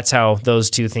that's how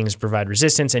those two things provide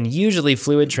resistance. And usually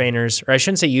fluid trainers, or I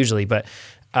shouldn't say usually, but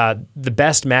the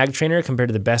best mag trainer compared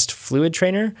to the best fluid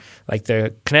trainer, like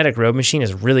the Kinetic Road Machine is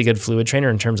a really good fluid trainer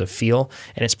in terms of feel,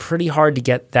 and it's pretty hard to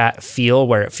get that feel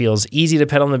where it feels easy to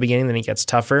pedal in the beginning, then it gets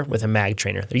tougher with a mag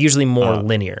trainer. They're usually more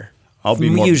linear. I'll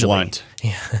be more blunt.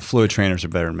 Yeah. Fluid trainers are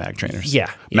better than mag trainers.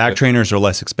 Yeah. Mag trainers are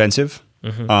less expensive,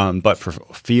 but for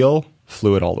feel,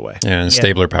 fluid all the way. Yeah, and a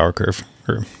stabler power curve.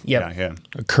 Yep. Yeah.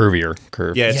 A curvier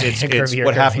curve. Yeah, it's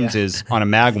what happens is on a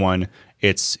mag one,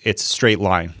 it's a straight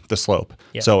line, the slope.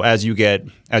 Yep. So as you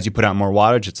put out more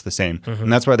wattage, it's the same.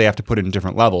 And that's why they have to put it in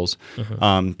different levels,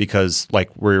 because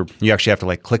like you actually have to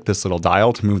like click this little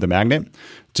dial to move the magnet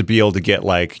to be able to get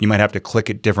you might have to click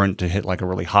it different to hit like a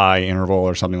really high interval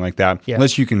or something like that. Yep.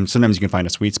 Sometimes you can find a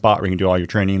sweet spot where you can do all your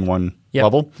training in one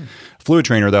level. Fluid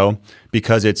trainer though,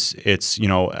 because it's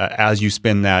as you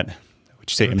spin that,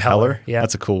 you say impeller? Yeah.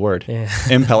 That's a cool word. Yeah.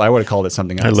 Impeller. I would have called it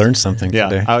something else. I learned something Yeah,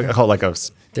 today. I call it like a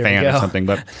There we fan or go. something.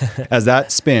 But as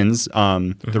that spins,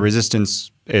 the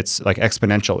resistance, it's like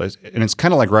exponential. And it's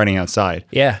kind of like riding outside.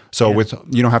 Yeah. So Yeah.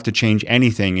 you don't have to change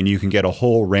anything, and you can get a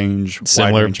whole range. wide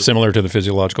Similar range of- similar to the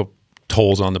physiological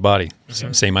tolls on the body.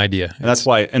 Same idea. And that's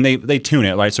why, and they tune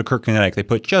it, right? So Kirk Kinetic, they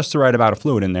put just the right amount of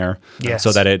fluid in there, Yes.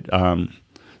 so that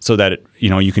it,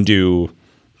 you can do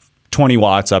 20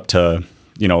 watts up to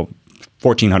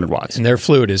 1,400 watts. And their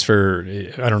fluid is for,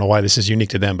 I don't know why this is unique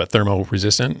to them, but thermo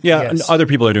resistant. Yeah, Yes. and other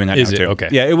people are doing that Is now it? too. Okay.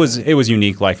 Yeah, it was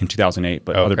unique like in 2008,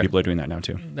 but other okay. people are doing that now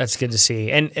too. That's good to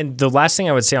see. And the last thing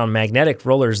I would say on magnetic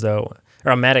rollers, though,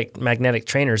 or on magnetic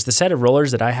trainers, the set of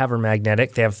rollers that I have are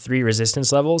magnetic. They have 3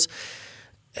 resistance levels.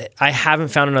 I haven't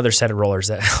found another set of rollers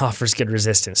that offers good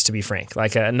resistance, to be frank.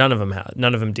 Like none of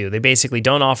them do. They basically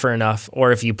don't offer enough,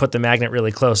 or if you put the magnet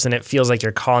really close, then it feels like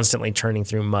you're constantly turning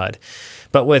through mud.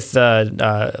 But with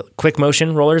quick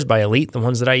motion rollers by Elite, the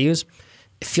ones that I use,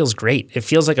 it feels great. It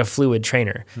feels like a fluid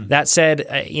trainer. That said,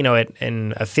 in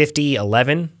a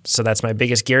 50-11, so that's my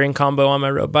biggest gearing combo on my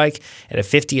road bike, at a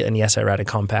 50, and yes, I ride a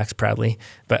compact proudly,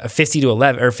 but a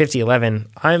 50-11 or 50-11,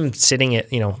 I'm sitting at,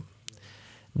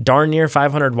 darn near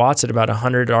 500 watts at about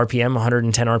 100 RPM,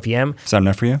 110 RPM. Is that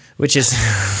enough for you? Which is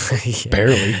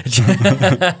Barely.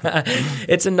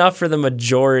 it's enough for the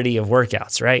majority of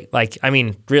workouts, right? Like, I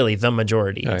mean, really the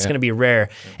majority. It's going to be rare.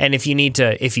 And if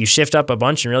you shift up a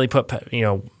bunch and really put,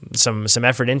 some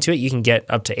effort into it, you can get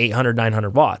up to 800, 900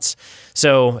 watts.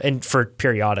 So, and for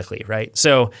periodically, right?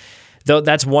 So, though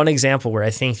that's one example where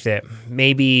I think that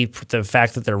maybe the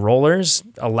fact that they're rollers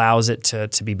allows it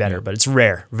to be better, but it's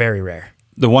rare, very rare.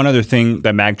 The one other thing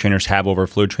that mag trainers have over a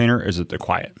fluid trainer is that they're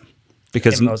quiet.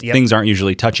 Because things aren't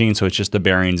usually touching, so it's just the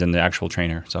bearings and the actual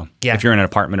trainer. So if you're in an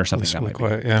apartment or something, that might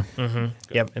be. Yeah. Mm-hmm.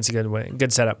 Yep, it's a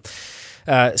good setup.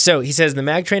 So he says the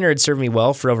mag trainer had served me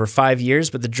well for over 5 years,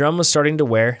 but the drum was starting to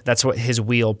wear. That's what his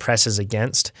wheel presses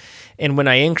against. And when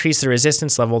I increased the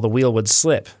resistance level, the wheel would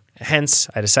slip. Hence,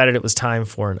 I decided it was time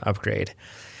for an upgrade.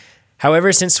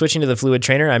 However, since switching to the fluid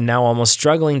trainer, I'm now almost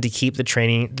struggling to keep the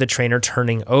trainer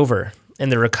turning over. In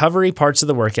the recovery parts of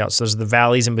the workouts, those are the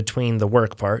valleys in between the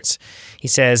work parts, he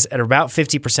says at about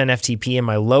 50% FTP in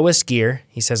my lowest gear,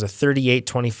 he says a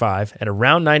 38.25, at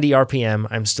around 90 RPM,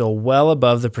 I'm still well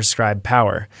above the prescribed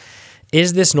power.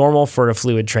 Is this normal for a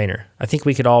fluid trainer? I think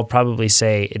we could all probably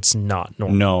say it's not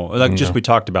normal. No, like just we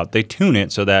talked about, they tune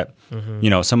it so that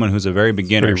someone who's a very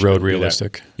beginner Pretty should road do that.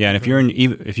 realistic. Yeah, and if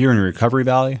you're in a recovery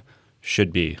valley,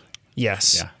 should be.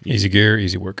 Yes. Yeah. Easy gear,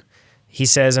 easy work. He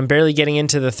says, I'm barely getting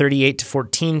into the 38 to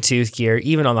 14 tooth gear,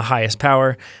 even on the highest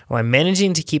power. While I'm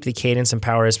managing to keep the cadence and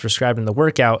power as prescribed in the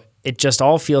workout, it just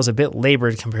all feels a bit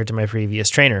labored compared to my previous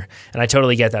trainer. And I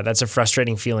totally get that. That's a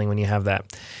frustrating feeling when you have that.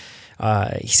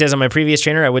 He says on my previous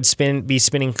trainer, I would be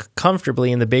spinning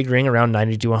comfortably in the big ring around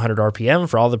 90 to 100 RPM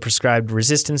for all the prescribed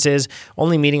resistances,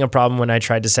 only meeting a problem when I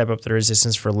tried to step up the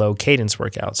resistance for low cadence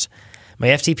workouts. My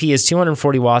FTP is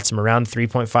 240 watts. I'm around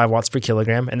 3.5 watts per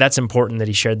kilogram, and that's important that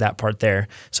he shared that part there.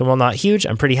 So while not huge,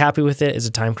 I'm pretty happy with it as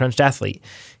a time-crunched athlete.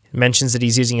 He mentions that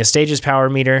he's using a Stages power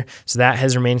meter, so that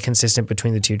has remained consistent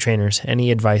between the two trainers.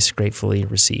 Any advice gratefully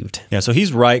received. Yeah, so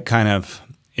he's right kind of,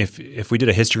 if we did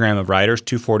a histogram of riders,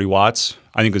 240 watts,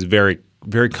 I think was very,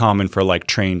 very common for like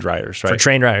trained riders, right? For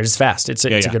trained riders, it's fast. It's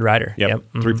a good rider. Yep.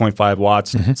 Mm-hmm. 3.5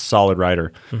 watts, solid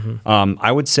rider. Mm-hmm.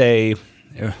 I would say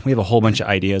we have a whole bunch of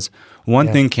ideas.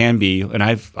 One thing can be, and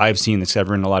I've seen this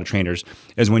ever in a lot of trainers,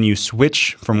 is when you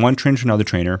switch from one trainer to another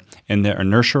trainer and the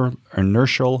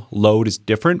inertial load is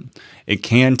different, it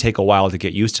can take a while to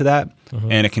get used to that,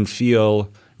 and it can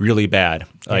feel really bad.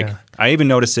 Like I even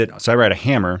noticed it. So I ride a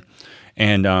Hammer,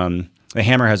 and the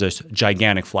Hammer has a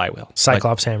gigantic flywheel.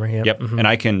 Cyclops hammer, yeah. Yep.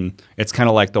 And it's kind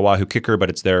of like the Wahoo Kicker, but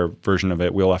it's their version of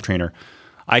it, wheel-off trainer.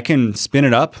 I can spin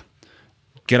it up,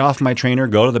 get off my trainer,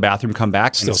 go to the bathroom, come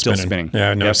back, and it's still spinning. Yeah,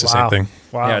 I noticed the same thing.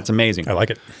 Wow. Yeah, it's amazing. I like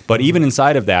it. But even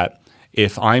inside of that,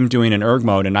 if I'm doing an erg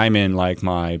mode and I'm in like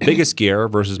my biggest gear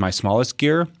versus my smallest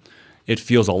gear, it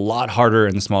feels a lot harder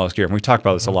in the smallest gear. And we talked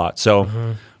about this a lot.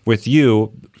 So with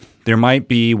you, there might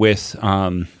be with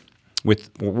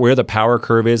where the power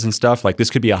curve is and stuff, like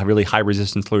this could be a really high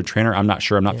resistance fluid trainer. I'm not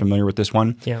sure. I'm not familiar with this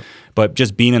one. Yeah. But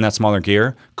just being in that smaller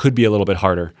gear could be a little bit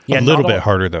harder. Yeah, a little bit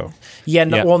harder though. Yeah,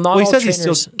 well, not he all says trainers.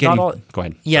 he's still getting. Not all, go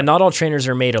ahead. Yeah, not all trainers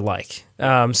are made alike.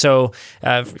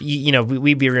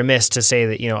 We'd be remiss to say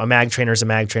that, a mag trainer is a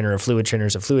mag trainer, a fluid trainer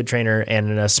is a fluid trainer,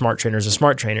 and a smart trainer is a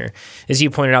smart trainer. As you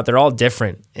pointed out, they're all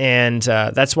different. And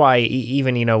that's why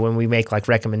even, when we make like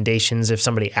recommendations, if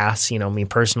somebody asks, me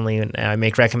personally, and I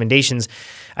make recommendations,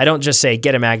 I don't just say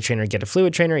get a mag trainer, get a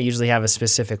fluid trainer. I usually have a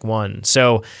specific one.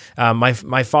 So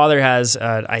my father has,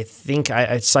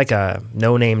 it's like a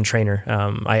no-name trainer.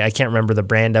 I can't remember the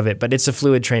brand of it, but it's a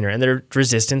fluid trainer, and their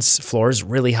resistance floor is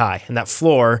really high. And that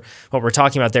floor, what we're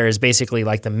talking about there, is basically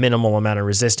like the minimal amount of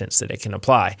resistance that it can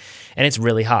apply, and it's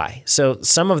really high. So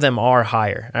some of them are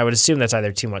higher. I would assume that's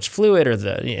either too much fluid or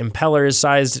the impeller is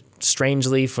sized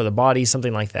strangely for the body,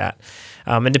 something like that.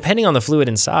 And depending on the fluid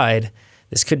inside,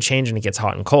 this could change when it gets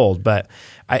hot and cold. But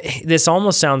this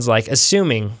almost sounds like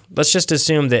let's just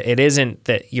assume that it isn't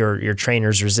that your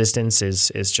trainer's resistance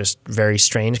is just very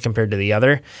strange compared to the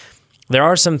other. There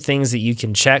are some things that you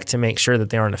can check to make sure that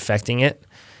they aren't affecting it.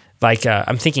 Like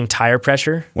I'm thinking tire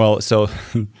pressure. Well, so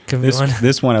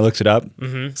this one I looked it up.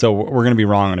 Mm-hmm. So we're going to be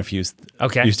wrong on a few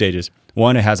stages.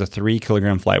 One, it has a 3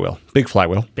 kilogram flywheel, big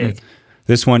flywheel. Big.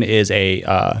 This one is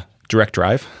a direct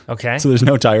drive. Okay. So there's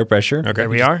no tire pressure. Okay. There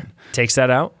we are. Takes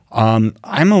that out. I'm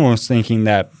almost thinking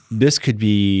that this could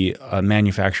be a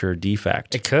manufacturer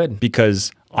defect. It could.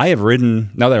 Because I have ridden,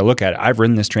 now that I look at it, I've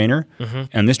ridden this trainer,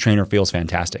 and this trainer feels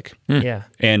fantastic. Yeah.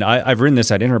 And I've ridden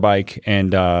this at Interbike,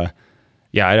 and I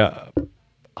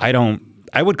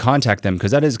would contact them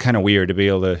because that is kind of weird to be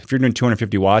able to, if you're doing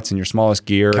 250 watts in your smallest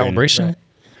gear. Calibration?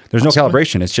 There's no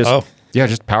calibration. It's just,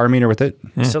 just power meter with it.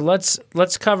 So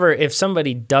let's cover if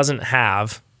somebody doesn't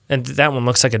have, and that one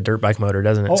looks like a dirt bike motor,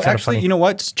 doesn't it? It's kind of funny. You know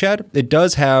what, Chad? It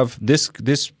does have this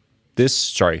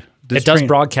it does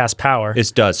broadcast power.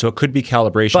 It does. So it could be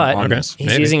calibration on this.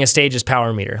 He's using a Stages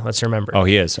power meter. Let's remember. Oh,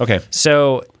 he is. Okay.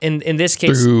 So in this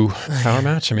case, through power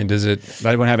match. I mean, does it?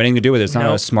 That won't have anything to do with it. It's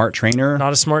not a smart trainer.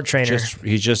 Not a smart trainer.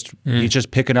 He's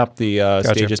just picking up the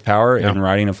Stages power and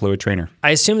riding a fluid trainer.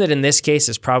 I assume that in this case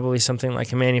it's probably something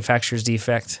like a manufacturer's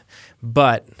defect.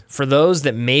 But for those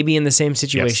that may be in the same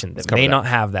situation, that may not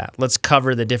have that, let's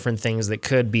cover the different things that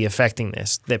could be affecting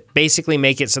this, that basically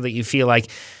make it so that you feel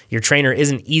like your trainer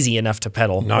isn't easy enough to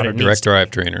pedal. Not a direct drive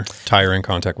trainer. Tire in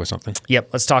contact with something. Yep,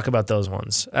 let's talk about those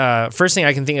ones. First thing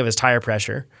I can think of is tire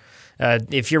pressure.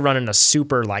 If you're running a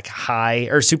super high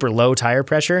or super low tire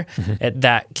pressure,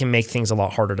 that can make things a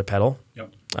lot harder to pedal.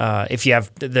 Yep. If you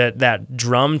have that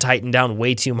drum tightened down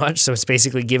way too much, so it's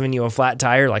basically giving you a flat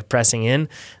tire, like pressing in,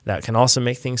 that can also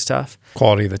make things tough.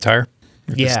 Quality of the tire?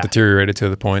 It's deteriorated to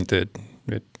the point that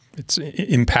it's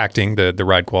impacting the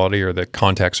ride quality or the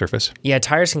contact surface. Yeah,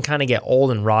 tires can kind of get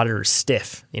old and rotted or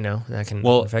stiff, that can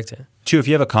affect it. Too, if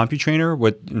you have a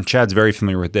CompuTrainer, and Chad's very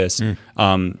familiar with this,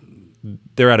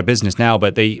 they're out of business now,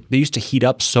 but they used to heat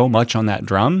up so much on that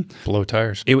drum. Blow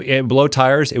tires. It blow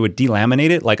tires. It would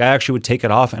delaminate it. Like I actually would take it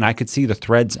off and I could see the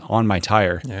threads on my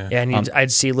tire. Yeah, and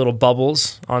I'd see little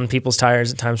bubbles on people's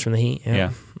tires at times from the heat.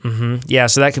 Yeah. Yeah,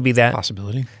 so that could be that.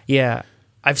 Possibility. Yeah.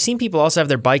 I've seen people also have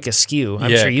their bike askew.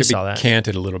 I'm sure you saw that.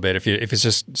 Canted a little bit. If it's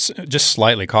just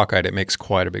slightly cockeyed, it makes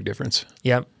quite a big difference.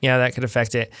 Yep. Yeah, that could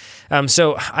affect it.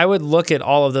 So I would look at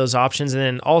all of those options and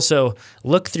then also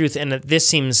look through, and this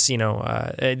seems,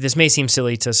 this may seem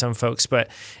silly to some folks, but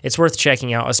it's worth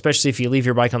checking out, especially if you leave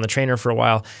your bike on the trainer for a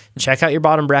while. Check out your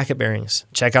bottom bracket bearings.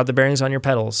 Check out the bearings on your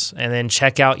pedals, and then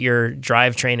check out your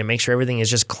drivetrain and make sure everything is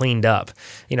just cleaned up.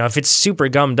 If it's super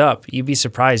gummed up, you'd be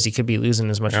surprised you could be losing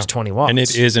as much as 20 watts. And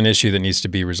it is an issue that needs to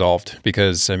be resolved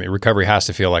because recovery has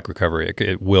to feel like recovery.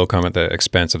 It will come at the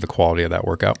expense of the quality of that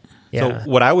workout. Yeah. So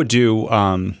what I would do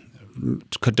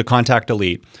to contact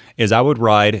Elite is I would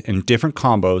ride in different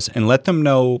combos and let them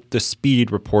know the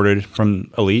speed reported from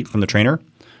Elite, from the trainer,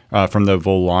 from the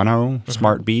Volano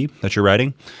Smart B that you're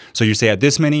riding. So you say at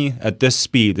this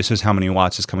speed, this is how many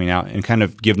watts is coming out, and kind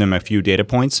of give them a few data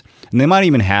points. And they might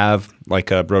even have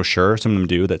like a brochure, some of them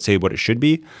do, that say what it should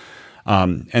be.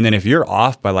 And then if you're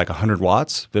off by like 100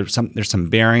 watts, there's some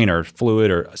bearing or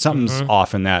fluid or something's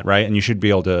off in that, right? And you should be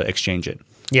able to exchange it.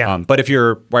 Yeah. But if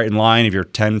you're right in line, if you're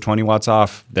 10, 20 watts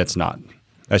off, that's not.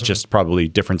 That's just probably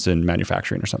difference in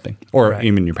manufacturing or something, or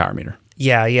even your power meter.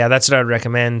 Yeah, that's what I would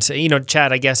recommend.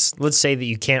 Chad, I guess let's say that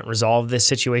you can't resolve this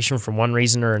situation for one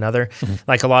reason or another.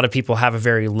 Like a lot of people have a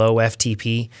very low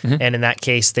FTP, and in that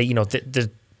case, they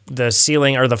the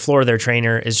ceiling or the floor of their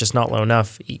trainer is just not low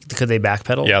enough. Could they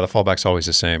backpedal? Yeah, the fallback's always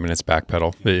the same, and it's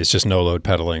backpedal. It's just no load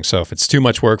pedaling. So if it's too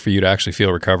much work for you to actually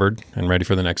feel recovered and ready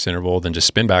for the next interval, then just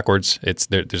spin backwards.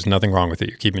 There's nothing wrong with it.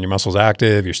 You're keeping your muscles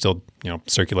active. You're still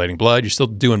circulating blood. You're still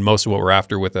doing most of what we're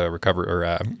after with a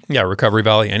recovery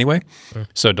valley anyway.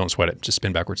 So don't sweat it. Just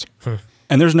spin backwards.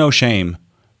 And there's no shame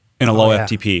in a low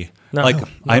FTP. No, like not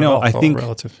I at know, all. I think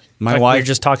relative. my Like we wife were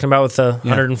just talking about with the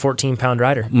 114-pound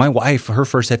rider. My wife, her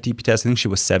first FTP test, I think she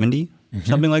was 70,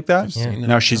 something like that.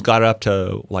 Now she's got it up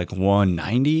to like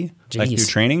 190, like through Jeez.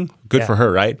 training. Good Yeah. for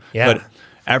her, right? Yeah. But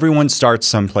everyone starts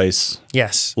someplace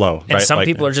Yes. low, And right? some Like-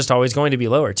 people are just always going to be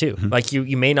lower too. Like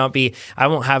you may not be, I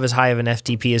won't have as high of an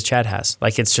FTP as Chad has.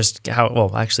 Like it's just how,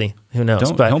 well, actually, who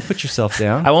knows? Don't put yourself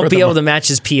down. I won't be able to match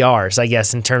his PRs, I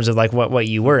guess, in terms of like what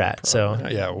you were at. So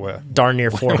Yeah, well, darn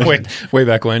near 400. way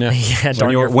back when. Yeah. Yeah,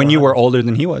 darn near when you 400. were older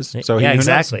than he was. So Yeah, who knows?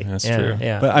 exactly. That's yeah, true.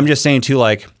 Yeah. But I'm just saying too,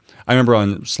 like I remember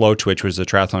on Slow Twitch, was a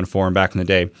triathlon forum back in the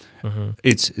day.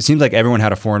 It seems like everyone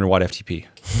had a 400 watt FTP,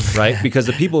 right? Because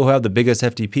the people who have the biggest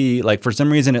FTP, like for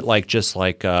some reason, it like just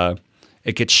like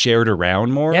it gets shared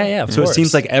around more. Yeah, of So course. it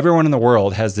seems like everyone in the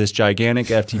world has this gigantic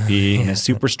FTP and is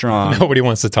super strong. Nobody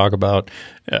wants to talk about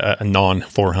a non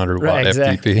 400 watt Right,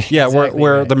 exactly. FTP. Yeah, Exactly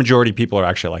where right. the majority of people are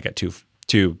actually like at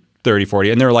 230, 40,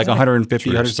 and they're like 150,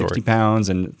 True 160 story. pounds,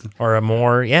 and Or a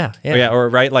more, yeah. or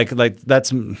right, like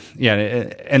that's and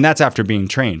that's after being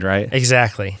trained, right?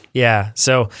 Exactly. Yeah.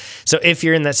 So if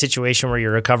you're in that situation where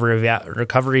your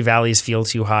recovery values feel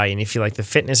too high and you feel like the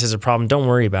fitness is a problem, don't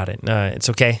worry about it. It's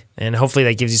okay. And hopefully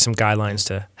that gives you some guidelines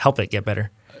to help it get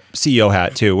better. CEO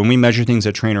hat too. When we measure things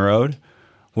at Trainer Road,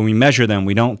 when we measure them,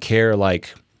 we don't care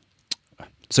like.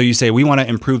 So you say we want to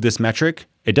improve this metric.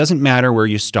 It doesn't matter where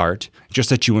you start, just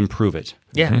that you improve it.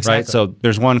 Yeah, exactly. Right. So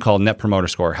there's one called Net Promoter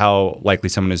Score, how likely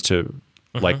someone is to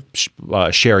like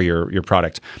share your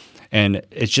product. And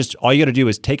it's just all you got to do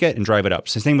is take it and drive it up.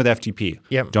 So same with FTP.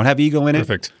 Yep. Don't have ego in it.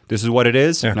 Perfect. This is what it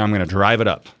is. Yeah. Now I'm going to drive it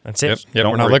up. That's it. Yep.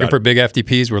 Don't We're not worry looking about for it. big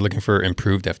FTPs. We're looking for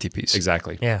improved FTPs.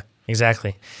 Exactly. Yeah,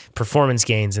 exactly. Performance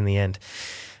gains in the end.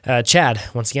 Chad,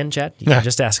 once again, Chad, you can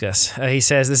just ask us. He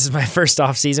says, this is my first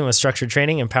off season with structured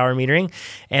training and power metering,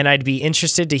 and I'd be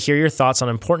interested to hear your thoughts on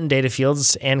important data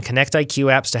fields and Connect IQ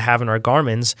apps to have in our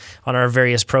Garmins on our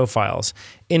various profiles,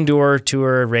 indoor,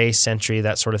 tour, race, century,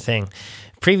 that sort of thing.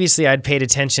 Previously, I'd paid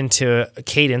attention to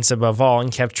cadence above all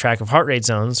and kept track of heart rate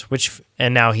zones,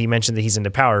 and now he mentioned that he's into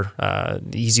power.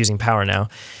 He's using power now.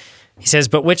 He says,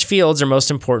 but which fields are most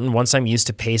important once I'm used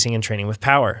to pacing and training with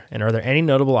power? And are there any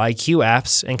notable IQ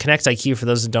apps? And Connect IQ, for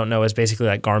those that don't know, is basically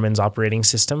like Garmin's operating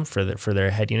system for their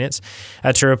head units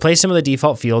to replace some of the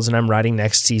default fields. And I'm riding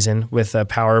next season with a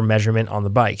power measurement on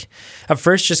the bike.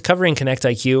 First, just covering Connect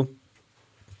IQ.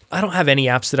 I don't have any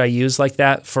apps that I use like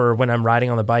that for when I'm riding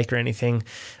on the bike or anything,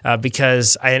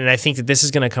 because I think that this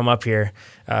is going to come up here.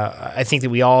 I think that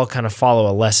we all kind of follow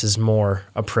a less is more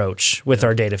approach with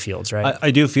our data fields, right?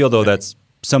 I do feel though that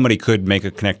somebody could make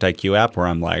a Connect IQ app where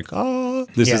I'm like, oh,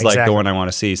 this Yeah, is like the exactly. one I want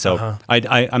to see. So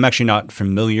I'm actually not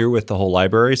familiar with the whole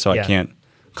library, so Yeah. I can't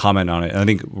comment on it. And I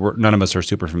think none of us are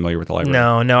super familiar with the library.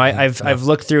 No, I've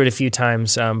looked through it a few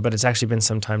times, but it's actually been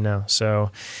some time now.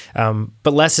 So,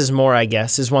 but less is more, I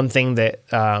guess, is one thing that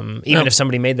even if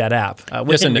somebody made that app,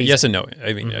 Yes and, within yes and no.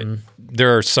 I mean,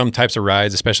 there are some types of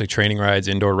rides, especially training rides,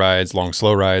 indoor rides, long,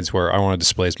 slow rides, where I want to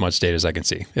display as much data as I can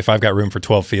see. If I've got room for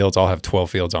 12 fields, I'll have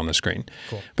 12 fields on the screen.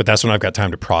 Cool. But that's when I've got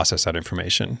time to process that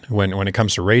information. When it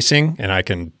comes to racing and I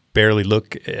can barely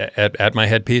look at my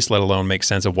headpiece, let alone make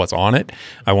sense of what's on it,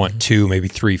 I want 2, maybe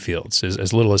 3 fields,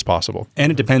 as little as possible. And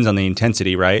it depends on the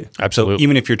intensity, right? Absolutely. So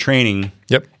even if you're training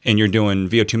Yep. and you're doing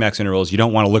VO2 max intervals, you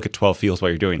don't want to look at 12 fields while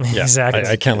you're doing it. Yeah, Exactly.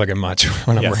 I can't look at much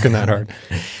when I'm working that hard.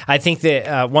 I think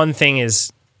that one thing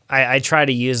is I try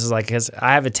to use is like, because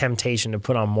I have a temptation to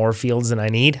put on more fields than I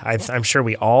need. I'm sure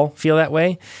we all feel that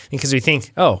way because we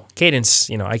think, oh, cadence,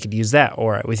 I could use that.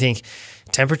 Or we think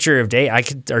temperature of day,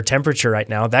 or temperature right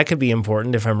now, that could be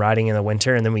important if I'm riding in the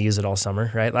winter and then we use it all summer,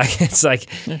 right? Like it's like,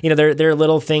 there are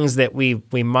little things that we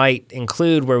might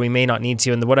include where we may not need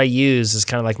to. And what I use is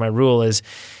kind of like my rule is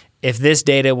if this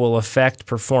data will affect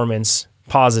performance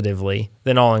positively,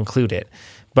 then I'll include it.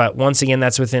 But once again,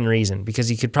 that's within reason because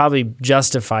you could probably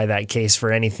justify that case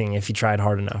for anything if you tried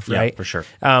hard enough, right? Yeah, for sure.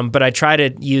 But I try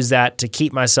to use that to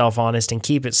keep myself honest and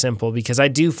keep it simple because I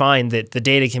do find that the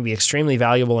data can be extremely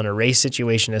valuable in a race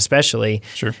situation, especially,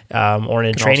 Sure. Or in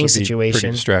a Can training also be situation.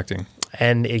 pretty distracting.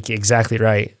 And exactly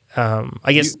right.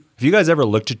 I guess. Have you guys ever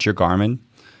looked at your Garmin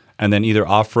and then either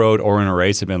off-road or in a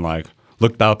race have been like,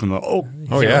 looked up and like, Oh,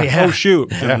 yeah. Yeah. oh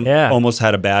shoot, and Yeah. almost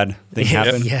had a bad thing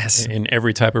happen? Yes. In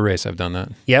every type of race, I've done that.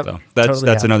 Yep. So that's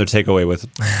Totally have. another takeaway with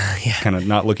kind of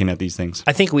not looking at these things.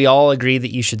 I think we all agree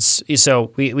that you should.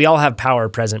 So we all have power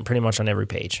present pretty much on every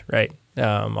page, right?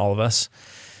 All of us.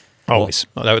 Always.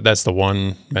 That's the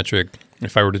one metric.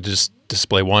 If I were to just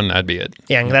display one, that'd be it.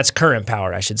 Yeah, and that's current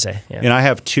power, I should say. Yeah. And I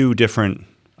have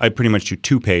I pretty much do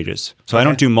 2 pages. So I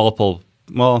don't do multiple,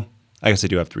 well, I guess I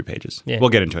do have 3 pages. Yeah. We'll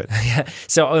get into it.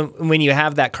 So when you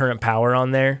have that current power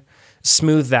on there,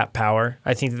 smooth that power.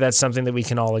 I think that's something that we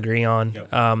can all agree on.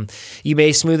 Yep. You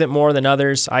may smooth it more than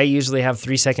others. I usually have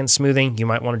 3-second smoothing. You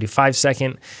might want to do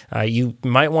 5-second. You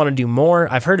might want to do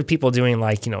more. I've heard of people doing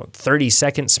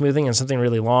 30-second smoothing and something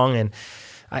really long. And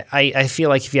I feel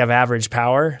like if you have average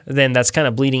power, then that's kind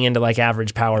of bleeding into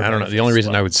average power. I don't know. The only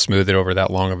reason I would smooth it over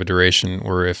that long of a duration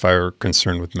were if I were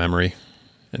concerned with memory.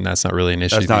 And that's not really an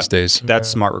issue these days. That's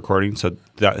smart recording. So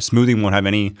that smoothing won't have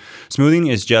any. Smoothing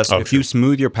is just if you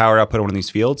smooth your power output on one of these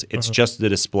fields, it's just the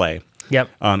display. Yep.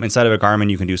 Inside of a Garmin,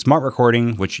 you can do smart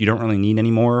recording, which you don't really need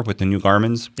anymore with the new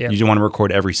Garmins. Yep. You just want to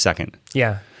record every second.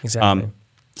 Yeah, exactly.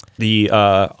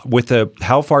 With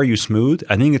how far you smooth,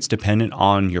 I think it's dependent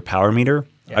on your power meter.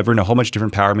 Yep. I've run a whole bunch of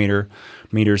different power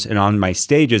meters, and on my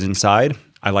stages inside,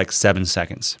 I like 7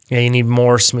 seconds. Yeah, you need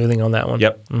more smoothing on that one.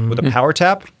 Yep. Mm-hmm. With a power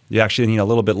tap, you actually need a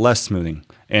little bit less smoothing.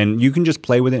 And you can just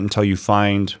play with it until you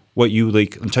find what you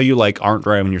like, until you aren't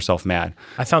driving yourself mad.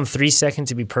 I found 3 seconds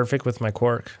to be perfect with my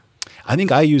Quark. I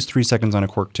think I use 3 seconds on a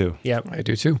Quark too. Yeah, I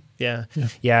do too. Yeah.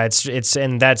 It's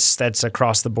and that's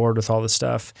across the board with all the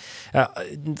stuff.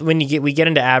 When we get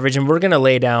into average, and we're going to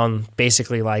lay down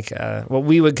basically what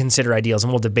we would consider ideals,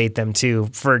 and we'll debate them too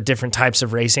for different types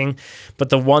of racing. But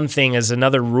the one thing is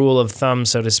another rule of thumb,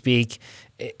 so to speak,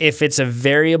 if it's a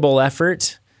variable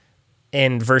effort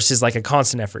and versus a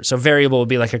constant effort. So variable would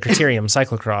be like a criterium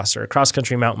cyclocross or a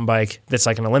cross-country mountain bike that's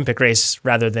like an Olympic race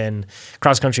rather than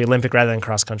cross-country Olympic rather than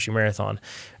cross-country marathon.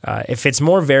 If it's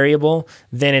more variable,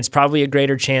 then it's probably a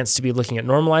greater chance to be looking at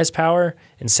normalized power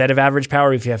instead of average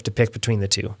power if you have to pick between the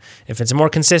two. If it's a more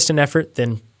consistent effort,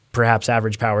 then perhaps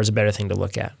average power is a better thing to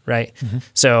look at, right? Mm-hmm.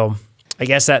 So I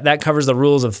guess that covers the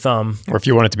rules of thumb. Or if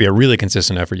you want it to be a really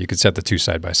consistent effort, you could set the two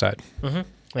side by side. Mm-hmm.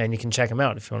 And you can check them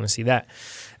out if you want to see that.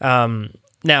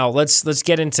 Now let's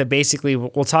get into basically,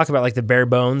 we'll talk about the bare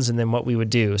bones and then what we would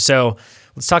do. So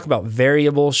let's talk about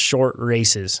variable short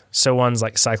races. So ones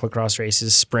like cyclocross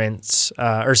races, sprints,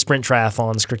 or sprint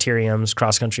triathlons, criteriums,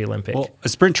 cross-country Olympic. Well, a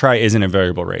sprint tri isn't a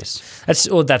variable race.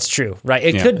 That's true, right?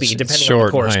 It could be depending on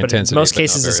the course, but in most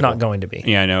cases it's not going to be.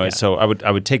 Yeah, I know. Yeah. So I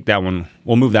would take that one.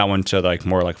 We'll move that one to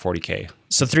more like 40K.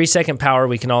 So 3-second power,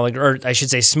 we can all agree, or I should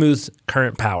say smooth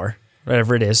current power.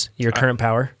 Whatever it is, your current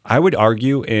power. I would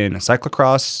argue in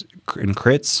cyclocross and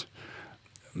crits,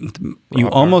 you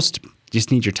almost just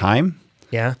need your time.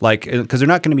 Yeah. Because they're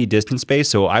not going to be distance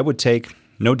based. So I would take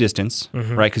no distance,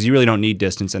 right? Because you really don't need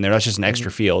distance in there. That's just an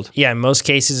extra field. Yeah. In most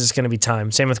cases, it's going to be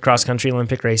time. Same with cross country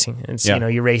Olympic racing. It's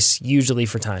you race usually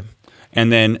for time.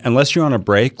 And then unless you're on a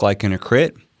break, like in a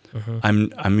crit,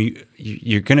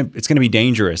 it's gonna be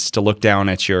dangerous to look down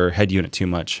at your head unit too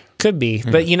much. Could be,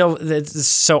 but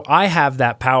so I have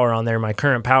that power on there, my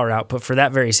current power output for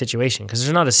that very situation, because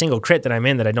there's not a single crit that I'm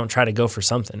in that I don't try to go for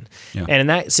something. Yeah. And in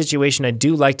that situation, I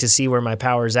do like to see where my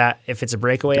power's at if it's a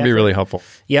breakaway. It'd be really helpful.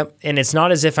 Yep, and it's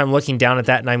not as if I'm looking down at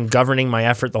that and I'm governing my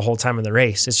effort the whole time of the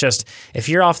race. It's just if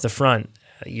you're off the front,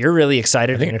 you're really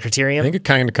excited in a criterium. I think it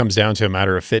kind of comes down to a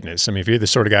matter of fitness. I mean, if you're the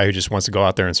sort of guy who just wants to go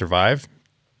out there and survive,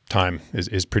 time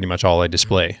is pretty much all I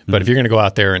display. But if you're going to go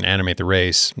out there and animate the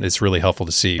race, it's really helpful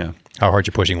to see how hard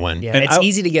you're pushing when. Yeah, and it's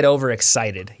easy to get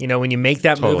overexcited. When you make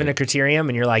that move in a criterium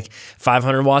and you're like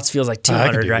 500 watts feels like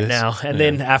 200 right now. And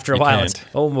then after a while, it's,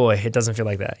 oh boy, it doesn't feel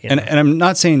like that. And I'm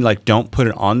not saying don't put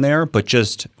it on there, but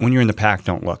just when you're in the pack,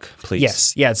 don't look, please.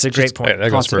 Yes. Yeah, it's a great point.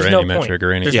 That goes for any metric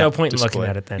or any There's no point in looking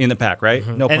at it then. In the pack, right?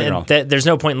 No point at all. There's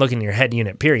no point in looking at your head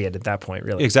unit, period, at that point,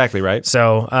 really. Exactly right.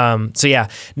 So yeah.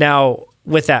 Now,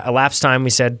 with that elapsed time,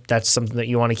 we said that's something that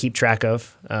you want to keep track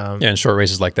of. In short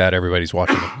races like that, everybody's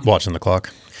watching the clock.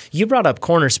 You brought up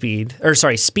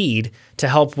speed to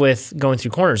help with going through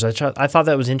corners. I thought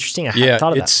that was interesting. I hadn't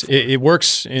thought of that. It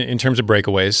works in terms of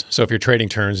breakaways. So if you're trading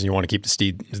turns and you want to keep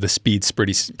the speeds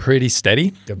pretty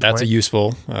steady, that's a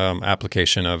useful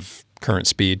application of current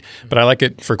speed. But I like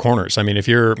it for corners. I mean, if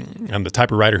you're the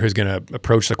type of rider who's going to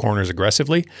approach the corners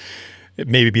aggressively,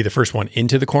 maybe be the first one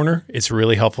into the corner, it's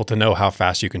really helpful to know how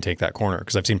fast you can take that corner.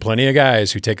 Because I've seen plenty of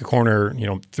guys who take a corner,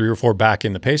 3 or 4 back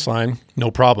in the pace line, no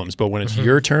problems. But when it's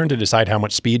your turn to decide how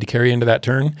much speed to carry into that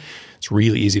turn, it's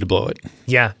really easy to blow it.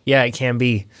 Yeah, it can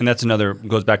be. And that's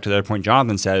goes back to the other point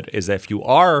Jonathan said, is that if you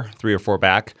are 3 or 4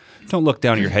 back, don't look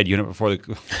down at your head unit before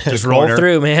just roll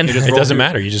through, man. It doesn't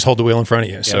matter. You just hold the wheel in front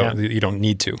of you. So you don't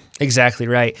need to. Exactly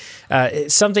right.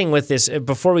 Something with this,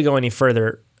 before we go any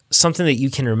further, something that you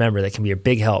can remember that can be a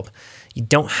big help. You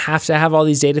don't have to have all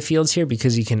these data fields here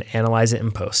because you can analyze it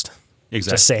in post.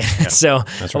 Exactly. Just saying. Yeah. So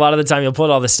a lot of the time you'll put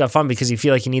all this stuff on because you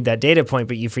feel like you need that data point,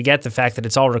 but you forget the fact that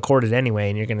it's all recorded anyway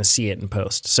and you're going to see it in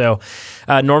post. So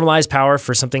normalized power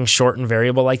for something short and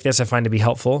variable like this I find to be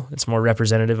helpful. It's more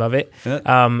representative of it.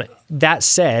 That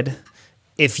said,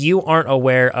 if you aren't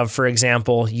aware of, for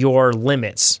example, your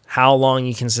limits, how long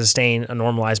you can sustain a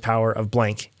normalized power of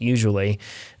blank, usually,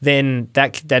 then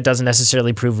that doesn't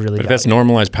necessarily prove really But if that's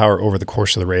normalized power over the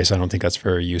course of the race, I don't think that's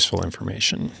very useful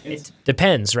information. It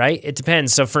depends, right? It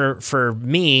depends. So for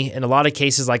me, in a lot of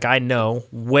cases, like I know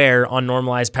where on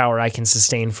normalized power I can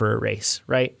sustain for a race,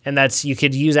 right? And that's, you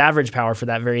could use average power for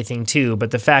that very thing too,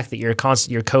 but the fact that you're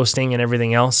coasting and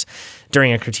everything else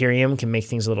during a criterium can make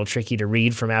things a little tricky to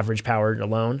read from average power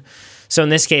alone. So in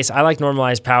this case, I like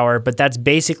normalized power, but that's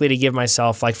basically to give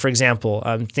myself, like, for example,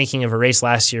 I'm thinking of a race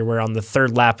last year where on the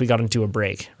third lap we got into a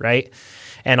break, right?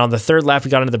 And on the third lap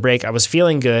we got into the break, I was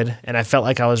feeling good and I felt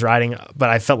like I was riding, but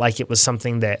I felt like it was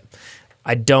something that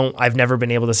I've never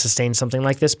been able to sustain something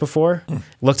like this before.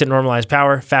 Looked at normalized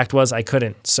power. Fact was I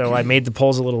couldn't. So I made the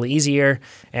poles a little easier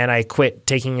and I quit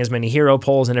taking as many hero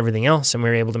poles and everything else, and we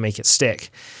were able to make it stick.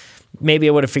 Maybe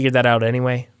I would have figured that out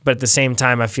anyway, but at the same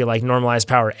time, I feel like normalized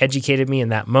power educated me in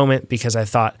that moment because I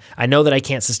thought, I know that I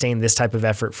can't sustain this type of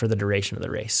effort for the duration of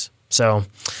the race. So,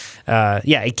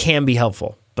 yeah, it can be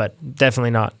helpful, but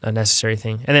definitely not a necessary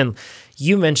thing. And then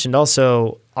you mentioned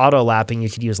also auto lapping, you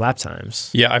could use lap times.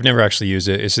 Yeah, I've never actually used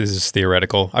it. This is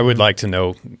theoretical. I would like to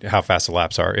know how fast the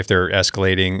laps are. If they're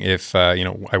escalating, if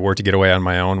I were to get away on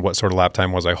my own, what sort of lap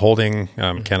time was I holding?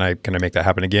 Can I make that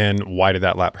happen again? Why did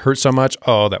that lap hurt so much?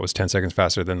 Oh, that was 10 seconds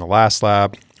faster than the last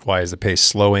lap. Why is the pace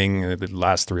slowing? The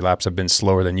last 3 laps have been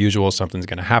slower than usual. Something's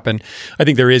going to happen. I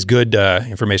think there is good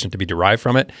information to be derived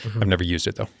from it. I've never used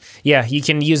it, though. Yeah, you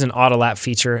can use an auto lap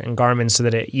feature in Garmin so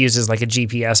that it uses like a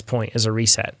GPS point as a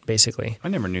reset, basically. I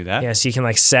never knew that. Yeah, so you can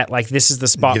like set, like, this is the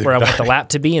spot where I want the lap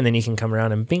to be, and then you can come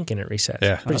around and bink and it resets.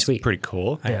 Yeah, pretty sweet. Pretty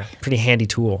cool. Yeah, pretty handy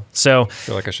tool. So I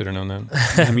feel like I should have known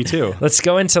that. Yeah, me too. let's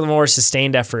go into the more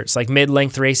sustained efforts, like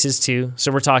mid-length races too.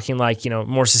 So we're talking like,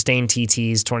 more sustained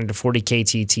TTs, 20 to 40K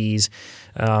TTs,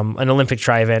 an Olympic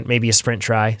tri event, maybe a sprint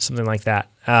tri, something like that.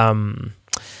 And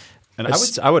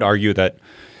I would argue that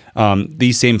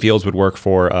these same fields would work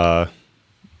for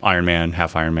Ironman,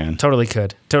 half Ironman. Totally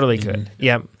could.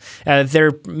 Yeah.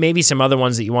 There may be some other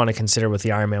ones that you want to consider with the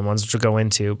Ironman ones, which we'll go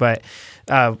into. But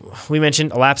we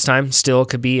mentioned elapsed time still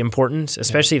could be important,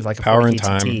 especially if like a Power 40K and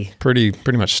time, TT.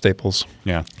 pretty much staples.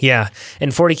 Yeah. Yeah.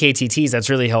 And 40K TTs, that's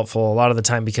really helpful a lot of the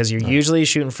time because you're usually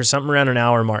shooting for something around an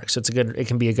hour mark. So it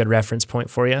can be a good reference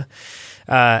point for you.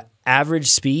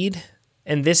 Average speed.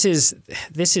 And this is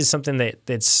something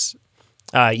that's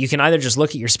you can either just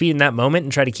look at your speed in that moment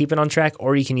and try to keep it on track,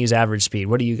 or you can use average speed.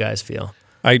 What do you guys feel?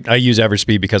 I use average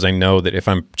speed because I know that if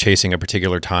I'm chasing a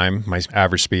particular time, my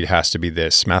average speed has to be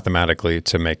this mathematically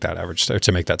to make that average, or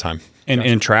to make that time. And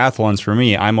in triathlons, for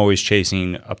me, I'm always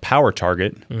chasing a power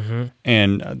target,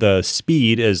 and the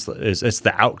speed is it's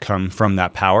the outcome from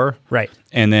that power. Right.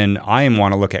 And then I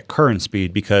want to look at current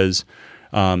speed because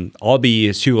I'll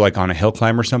be too, like on a hill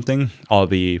climb or something. I'll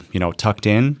be tucked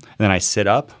in, and then I sit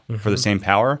up for the same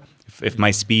power. If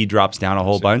my speed drops down a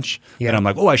whole bunch, then I'm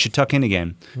like, oh, I should tuck in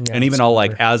again. Yeah, and even I'll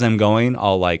like, as I'm going,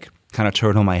 I'll like kind of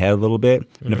turtle my head a little bit.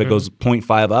 And if it goes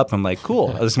 0.5 up, I'm like,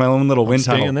 cool, this is my own little wind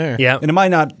tunnel. In there. Yeah. And it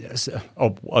might not,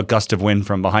 a gust of wind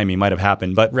from behind me might have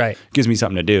happened, but it gives me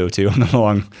something to do too on the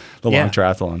long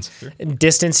triathlons.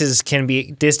 Distance can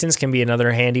be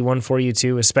another handy one for you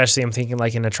too, especially I'm thinking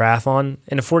like in a triathlon.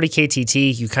 In a 40K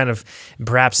TT, you kind of,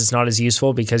 perhaps it's not as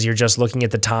useful because you're just looking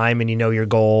at the time and you know your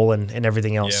goal and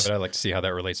everything else. Yeah, but I like to see how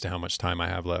that relates to how much time I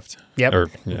have left.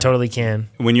 Yep, totally can.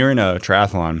 When you're in a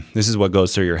triathlon, this is what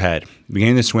goes through your head.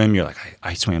 Beginning of the swim, you're like,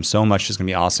 I swam so much, it's going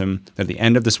to be awesome. At the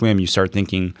end of the swim, you start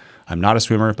thinking, I'm not a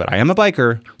swimmer, but I am a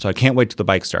biker, so I can't wait till the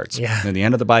bike starts. Yeah. And at the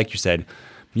end of the bike, you said,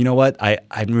 you know what,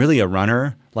 I'm really a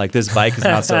runner. Like, this bike is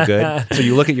not so good. So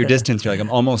you look at your distance, you're like,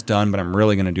 I'm almost done, but I'm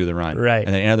really going to do the run. Right. And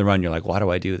at the end of the run, you're like, why do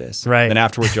I do this? Right. Then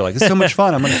afterwards, you're like, this is so much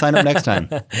fun. I'm going to sign up next time.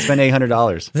 Spend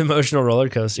 $800. The emotional roller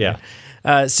coaster. Yeah.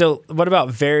 So what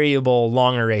about variable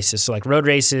longer races? So like road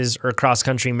races or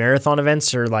cross-country marathon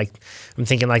events, or like I'm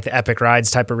thinking like the epic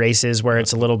rides type of races where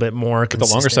it's a little bit more consistent.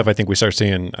 The longer stuff, I think we start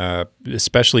seeing,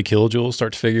 especially kilojoules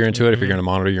start to figure into it if you're going to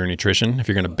monitor your nutrition, if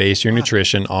you're going to base your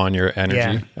nutrition on your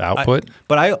energy output.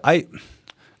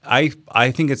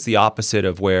 I think it's the opposite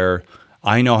of where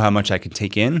I know how much I can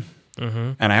take in.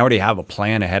 And I already have a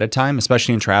plan ahead of time,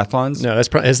 especially in triathlons. No,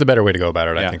 that's the better way to go about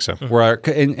it. I think so. Where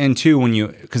and two,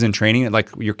 because in training, like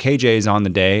your KJs on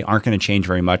the day aren't going to change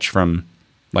very much from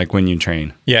like when you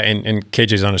train. Yeah, and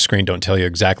kgs on a screen don't tell you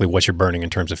exactly what you're burning in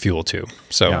terms of fuel too.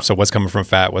 So what's coming from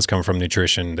fat, what's coming from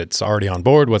nutrition that's already on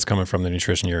board, what's coming from the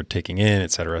nutrition you're taking in,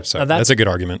 et cetera. So that's a good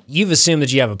argument. You've assumed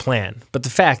that you have a plan, but the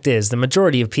fact is the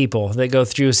majority of people that go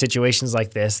through situations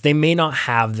like this, they may not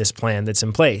have this plan that's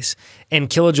in place. And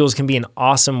kilojoules can be an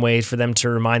awesome way for them to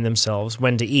remind themselves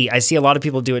when to eat. I see a lot of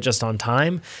people do it just on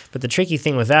time, but the tricky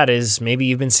thing with that is maybe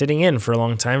you've been sitting in for a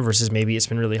long time versus maybe it's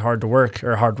been really hard to work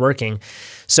or hard working.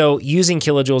 So using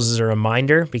kilojoules as a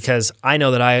reminder, because I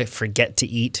know that I forget to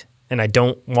eat and I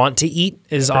don't want to eat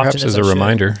as often as Perhaps as I a should.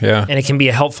 reminder, yeah. And it can be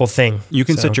a helpful thing. You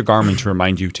can set your Garmin to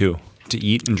remind you too, to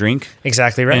eat and drink.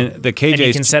 Exactly right. And the KJs, and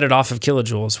you can set it off of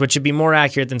kilojoules, which would be more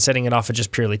accurate than setting it off of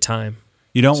just purely time.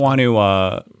 You don't want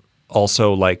to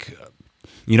also like,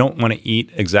 you don't want to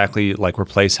eat exactly like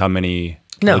replace how many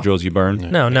kilojoules you burn.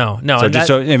 No.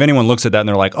 So if anyone looks at that and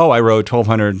they're like, oh, I rode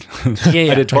 1,200,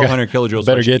 I did 1,200 kilojoules.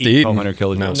 Better get to eat 1,200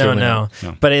 kilojoules.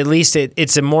 No. But at least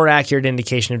it's a more accurate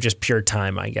indication of just pure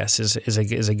time, I guess, is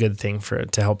a good thing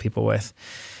to help people with.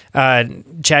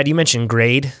 Chad, you mentioned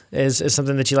grade is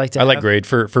something that you like to have. I like grade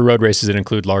for road races that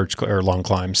include large or long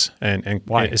climbs, and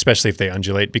Why? especially if they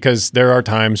undulate, because there are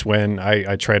times when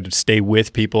I try to stay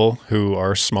with people who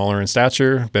are smaller in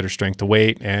stature, better strength to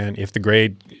weight, and if the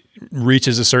grade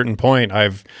reaches a certain point,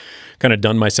 I've kind of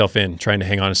done myself in trying to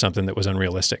hang on to something that was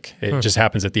unrealistic. It just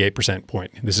happens at the 8%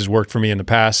 point. This has worked for me in the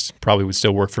past, probably would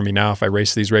still work for me now if I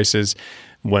race these races.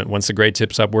 Once the grade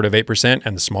tips upward of 8%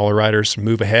 and the smaller riders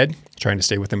move ahead, trying to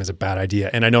stay with them is a bad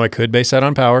idea. And I know I could base that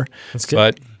on power,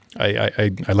 but I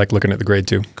like looking at the grade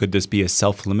too. Could this be a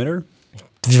self-limiter?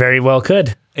 Very well could.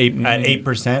 At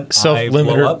 8%,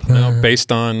 Self-limiter, no,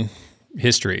 based on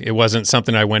history. It wasn't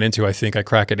something I went into, I think I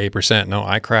crack at 8%. No,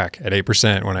 I crack at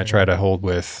 8% when I try to hold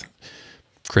with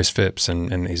Chris Phipps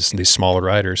and these smaller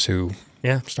riders who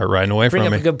start riding away Bring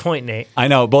from up me. a good point, Nate. I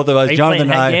know, both of us, Are you Jonathan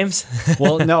playing and head I. games?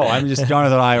 Well, no,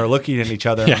 Jonathan and I are looking at each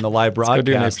other on the live Let's go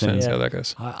do an broadcast. 8% and And see how that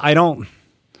goes. I don't.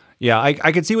 Yeah, I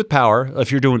can see with power,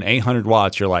 if you're doing 800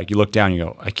 watts, you're like, you look down, you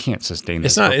go, I can't sustain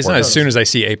this. It's not as soon as I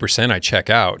see 8%, I check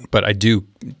out, but I do.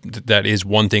 That is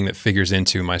one thing that figures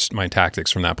into my tactics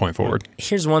from that point forward.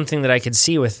 Here's one thing that I could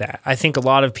see with that. I think a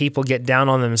lot of people get down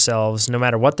on themselves, no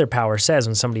matter what their power says,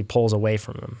 when somebody pulls away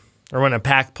from them, or when a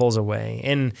pack pulls away.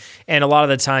 And a lot of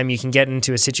the time you can get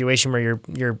into a situation where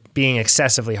you're being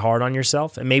excessively hard on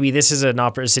yourself. And maybe this is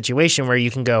a situation where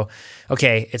you can go,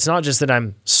 okay, it's not just that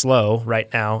I'm slow right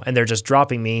now and they're just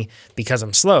dropping me because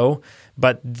I'm slow,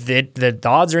 but the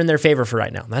odds are in their favor for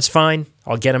right now. That's fine.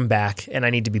 I'll get them back, and I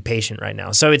need to be patient right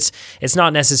now. So it's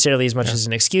not necessarily as much as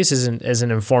an excuse as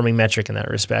an informing metric in that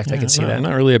respect. I can see that.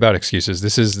 Not really about excuses.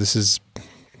 This is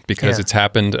because it's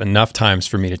happened enough times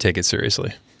for me to take it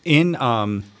seriously.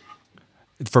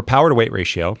 For power to weight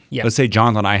ratio, let's say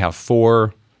Jonathan and I have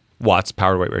 4 watts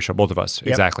power to weight ratio, both of us,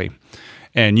 exactly.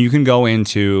 And you can go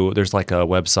into, there's like a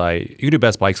website, you can do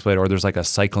Best Bike Split, or there's like a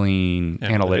cycling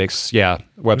analytics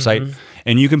website.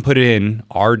 And you can put in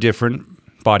our different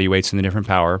body weights and the different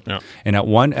power. And at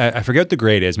one, I forget what the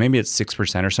grade is, maybe it's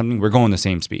 6% or something, we're going the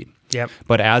same speed.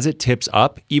 But as it tips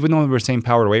up, even though we're the same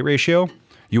power to weight ratio,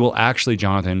 you will actually,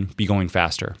 Jonathan, be going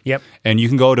faster. And you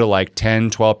can go to like 10,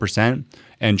 12%,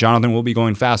 and Jonathan will be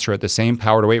going faster at the same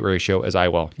power to weight ratio as I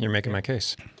will. You're making my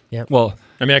case. Well,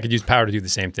 I mean, I could use power to do the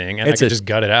same thing, and I could just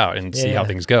gut it out and see how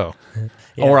things go.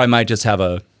 Or I might just have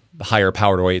a higher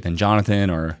power to weight than Jonathan,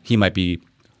 or he might be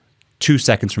 2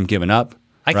 seconds from giving up.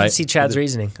 I can see Chad's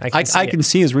reasoning. I can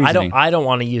see his reasoning. I don't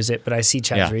want to use it, but I see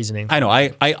Chad's reasoning. I know.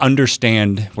 I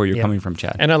understand where you're coming from,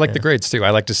 Chad. And I like the grades too.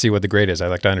 I like to see what the grade is. I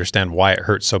like to understand why it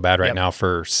hurts so bad right now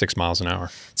for 6 miles an hour.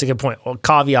 It's a good point. Well,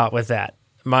 caveat with that.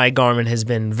 My Garmin has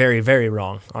been very, very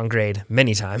wrong on grade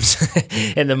many times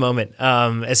in the moment,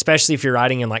 especially if you're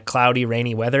riding in like cloudy,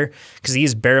 rainy weather, because they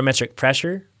use barometric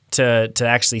pressure to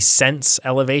actually sense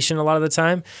elevation a lot of the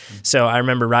time. So I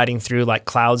remember riding through like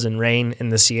clouds and rain in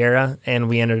the Sierra, and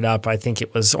we ended up, I think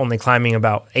it was only climbing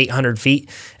about 800 feet,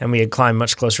 and we had climbed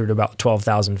much closer to about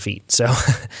 12,000 feet. So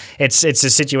it's a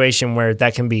situation where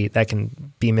that can be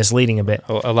misleading a bit.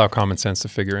 Allow common sense to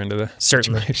figure into the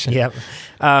situation. Yep.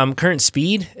 Current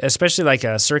speed, especially like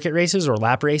circuit races or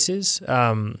lap races,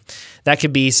 that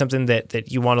could be something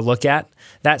that you want to look at.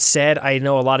 That said, I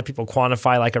know a lot of people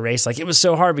quantify like a race like it was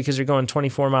so hard because you're going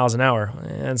 24 miles an hour.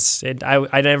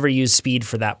 I never use speed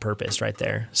for that purpose right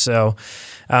there. So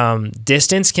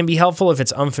distance can be helpful if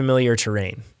it's unfamiliar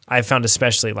terrain. I've found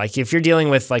especially like if you're dealing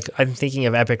with like I'm thinking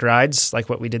of epic rides like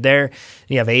what we did there,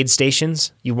 you have aid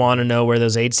stations. You want to know where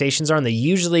those aid stations are, and they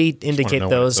usually indicate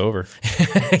those. It's over.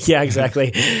 Yeah,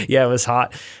 exactly. Yeah, it was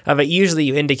hot. But usually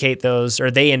you indicate those,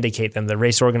 or they indicate them, the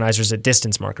race organizers at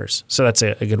distance markers. So that's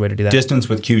a good way to do that. Distance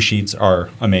with cue sheets are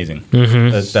amazing.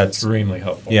 That's Extremely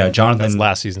helpful. yeah. Jonathan That's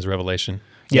last season's revelation.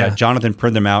 Yeah, Yeah. Jonathan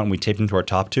printed them out and we taped them to our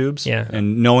top tubes. Yeah.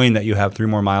 And knowing that you have 3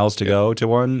 more miles to go to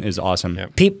one is awesome. Yeah.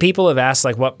 People have asked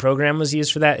like what program was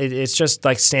used for that. It's just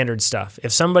like standard stuff.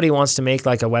 If somebody wants to make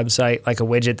like a website, like a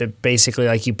widget that basically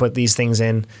like you put these things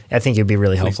in, I think it'd be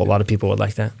really helpful. A lot of people would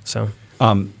like that. So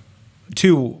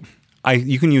 2,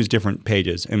 you can use different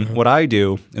pages. And what I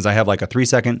do is I have like a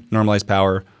 3-second normalized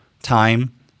power,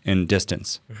 time, and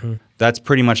distance. That's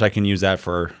pretty much I can use that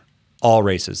for all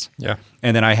races. Yeah.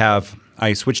 And then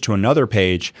I switch to another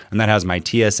page, and that has my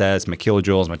TSS, my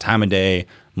kilojoules, my time of day,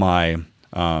 my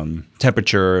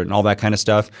temperature, and all that kind of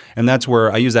stuff. And that's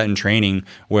where I use that in training,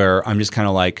 where I'm just kind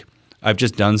of like, I've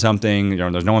just done something,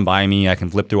 there's no one by me. I can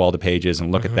flip through all the pages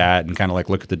and look at that and kind of like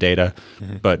look at the data.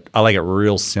 But I like it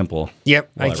real simple. yep,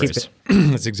 while I keep race. it.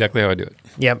 That's exactly how I do it.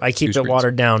 Yep, I keep 2 it screens.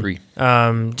 watered down. 3.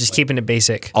 Just keeping it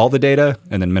basic. All the data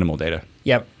and then minimal data.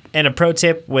 Yep. And a pro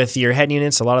tip with your head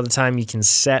units, a lot of the time you can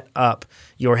set up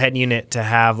your head unit to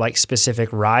have like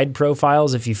specific ride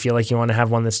profiles if you feel like you want to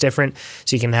have one that's different.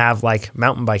 So you can have like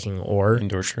mountain biking or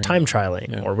Indoor training. time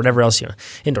trialing or whatever else you want.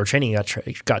 Indoor training,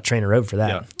 you got Trainer Road for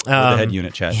that. Or the head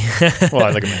unit chat. Well,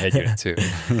 I look at my head unit too.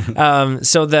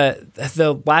 So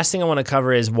the last thing I want to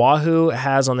cover is Wahoo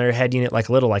has on their head unit like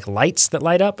little like lights that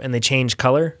light up and they change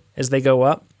color as they go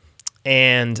up.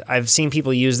 And I've seen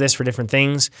people use this for different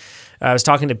things. I was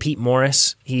talking to Pete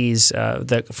Morris. He's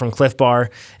from Cliff Bar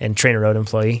and Trainer Road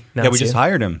employee. Yeah, we just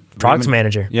hired him. Product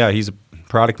manager. Yeah, he's a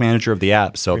product manager of the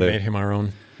app. So We made him our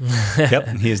own. Yep,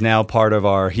 he is now part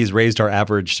of he's raised our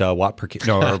average watt per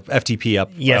our FTP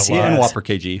up. Yes, he and has. watt per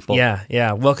kg. Both.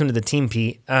 Yeah. Welcome to the team,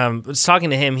 Pete. I was talking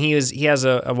to him. He has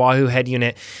a Wahoo head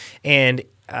unit, and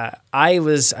I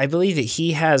believe that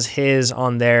he has his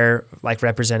on there like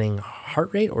representing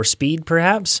heart rate or speed,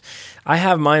 perhaps. I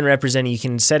have mine representing. You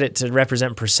can set it to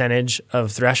represent percentage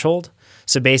of threshold.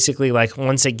 So basically, like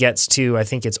once it gets to, I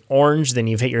think it's orange, then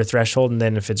you've hit your threshold, and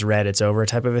then if it's red, it's over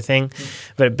type of a thing.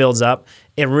 But it builds up.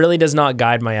 It really does not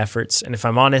guide my efforts. And if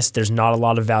I'm honest, there's not a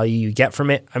lot of value you get from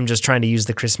it. I'm just trying to use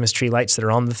the Christmas tree lights that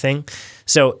are on the thing.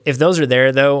 So if those are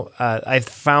there, though, I've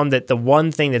found that the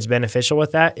one thing that's beneficial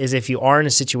with that is if you are in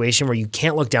a situation where you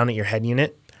can't look down at your head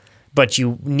unit, but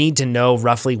you need to know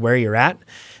roughly where you're at,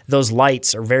 those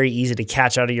lights are very easy to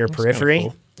catch out of your periphery.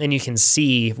 Cool. And you can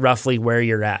see roughly where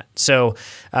you're at. So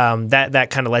that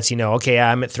kind of lets you know, okay,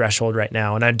 I'm at threshold right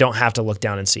now, and I don't have to look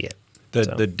down and see it.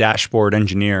 The dashboard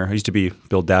engineer, I used to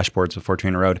build dashboards before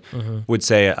Trainer Road, would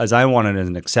say, as I wanted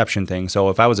an exception thing. So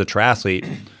if I was a triathlete,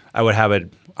 I would have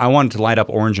I wanted to light up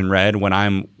orange and red when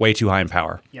I'm way too high in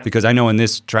power. Yep. Because I know in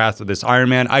this this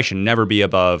Ironman, I should never be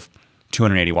above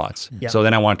 280 watts. Yep. So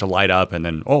then I want it to light up and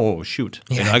then, oh, shoot.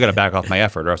 I got to back off my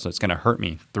effort or else it's going to hurt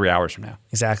me 3 hours from now.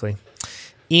 Exactly.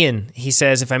 Ian, he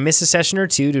says, if I miss a session or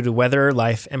two due to weather or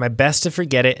life, am I best to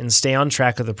forget it and stay on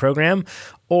track with the program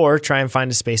or try and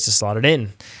find a space to slot it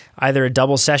in? Either a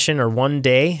double session or one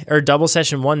day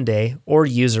or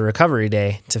use a recovery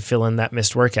day to fill in that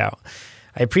missed workout.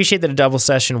 I appreciate that a double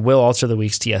session will alter the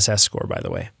week's TSS score, by the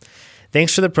way.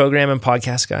 Thanks for the program and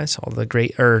podcast, guys. All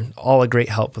a great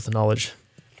help with the knowledge.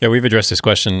 Yeah, we've addressed this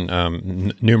question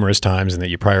numerous times, and that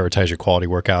you prioritize your quality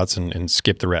workouts and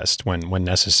skip the rest when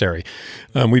necessary.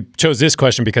 We chose this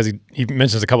question because he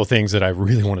mentions a couple things that I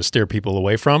really want to steer people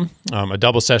away from. A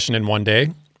double session in one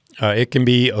day. It can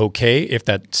be okay if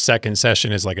that second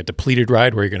session is like a depleted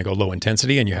ride where you're going to go low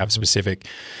intensity and you have specific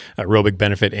aerobic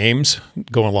benefit aims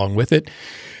going along with it.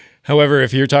 However,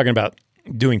 if you're talking about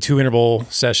doing 2 interval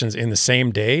sessions in the same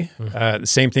day, the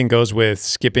same thing goes with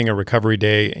skipping a recovery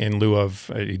day in lieu of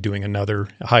doing another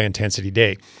high intensity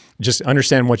day. Just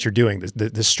understand what you're doing.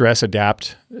 The stress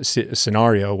adapt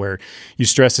scenario where you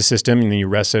stress the system and then you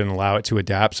rest it and allow it to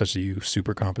adapt such that you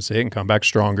super compensate and come back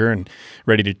stronger and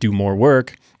ready to do more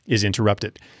work is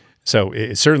interrupted. So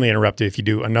it's certainly interrupted if you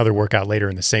do another workout later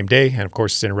in the same day. And of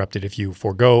course, it's interrupted if you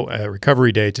forego a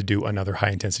recovery day to do another high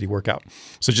intensity workout.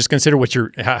 So just consider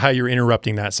how you're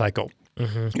interrupting that cycle.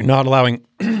 You're not allowing,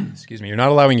 you're not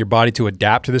allowing your body to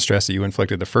adapt to the stress that you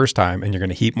inflicted the first time, and you're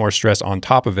going to heap more stress on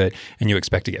top of it, and you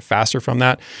expect to get faster from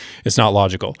that. It's not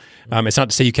logical. It's not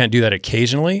to say you can't do that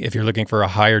occasionally if you're looking for a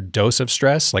higher dose of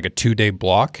stress, like a 2-day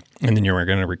block, and then you're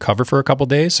going to recover for a couple of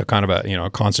days. So kind of a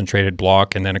concentrated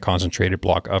block and then a concentrated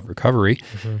block of recovery.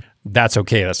 That's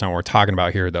okay. That's not what we're talking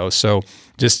about here, though. So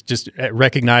just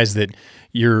recognize that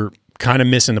you're kind of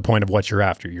missing the point of what you're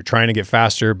after. You're trying to get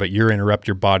faster, but you're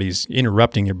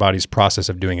interrupting your body's process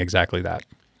of doing exactly that.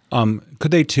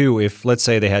 Could they too, if let's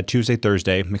say they had Tuesday,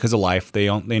 Thursday, because of life, they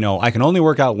know I can only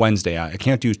work out Wednesday. I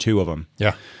can't do 2 of them.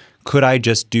 Yeah. Could I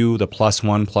just do the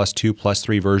 +1, +2,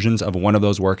 +3 versions of one of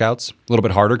those workouts? A little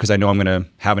bit harder because I know I'm going to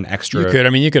have an extra. You could. I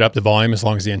mean, you could up the volume as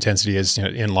long as the intensity is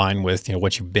in line with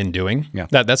what you've been doing. Yeah.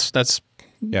 That's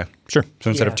yeah, sure. So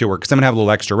instead of 2 work, because I'm going to have a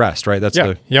little extra rest, right? That's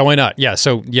yeah. Why not? Yeah.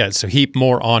 So heap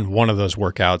more on one of those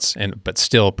workouts, but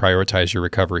still prioritize your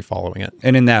recovery following it.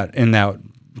 And in that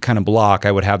kind of block,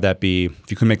 I would have that be,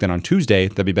 if you could make that on Tuesday,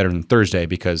 that'd be better than Thursday,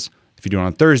 because if you do it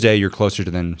on Thursday, you're closer to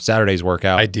than Saturday's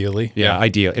workout. Ideally. Yeah.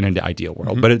 Ideal in an ideal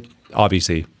world. But it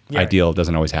obviously ideal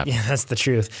doesn't always happen. Yeah, that's the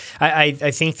truth.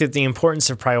 I think that the importance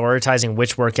of prioritizing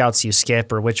which workouts you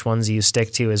skip or which ones you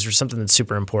stick to is something that's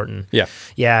super important. Yeah.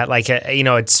 Yeah. Like,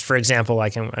 it's, for example,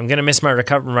 like I'm going to miss my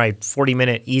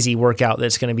 40-minute easy workout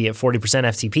that's going to be at 40%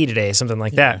 FTP today, something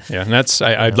like that. Yeah. And that's,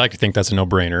 I'd like to think that's a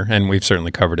no-brainer. And we've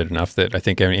certainly covered it enough that I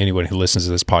think anyone who listens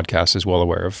to this podcast is well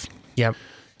aware of. Yep.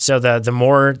 So the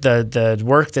more the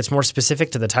work that's more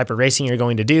specific to the type of racing you're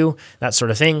going to do, that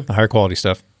sort of thing. The higher quality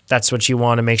stuff. That's what you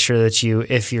want to make sure that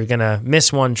if you're going to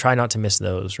miss one, try not to miss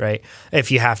those, right?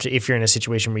 If you're in a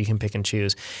situation where you can pick and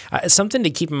choose. Something to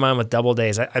keep in mind with double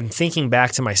days. I'm thinking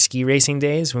back to my ski racing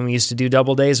days when we used to do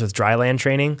double days with dry land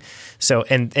training. So,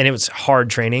 and it was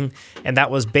hard training. And that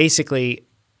was basically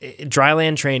dry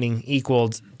land training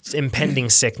equaled impending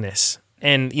sickness.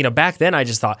 And, back then I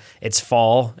just thought it's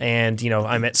fall and,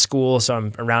 I'm at school, so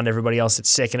I'm around everybody else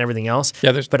that's sick and everything else.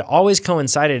 Yeah, but it always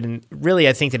coincided. And really,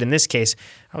 I think that in this case,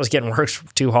 I was getting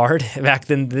worked too hard back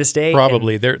then this day.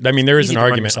 Probably. There is an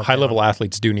argument. High-level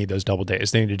athletes do need those double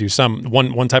days. They need to do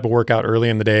one type of workout early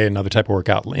in the day, another type of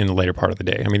workout in the later part of the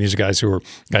day. I mean, these are guys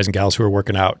and gals who are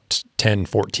working out 10,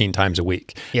 14 times a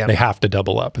week. Yeah. They have to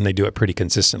double up, and they do it pretty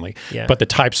consistently. Yeah. But the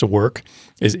types of work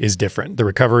is different. The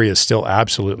recovery is still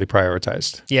absolutely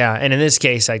prioritized. Yeah, and in this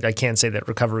case, I can't say that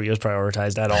recovery was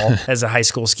prioritized at all as a high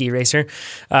school ski racer,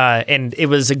 and it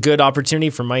was a good opportunity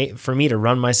for me to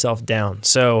run myself down.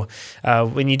 So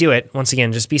when you do it, once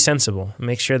again, just be sensible.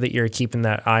 Make sure that you're keeping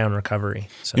that eye on recovery.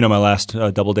 So. My last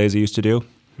double days I used to do?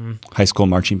 High school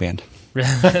marching band.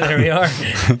 There we are.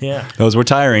 Yeah. Those were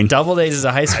tiring. Double days is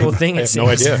a high school thing. I have no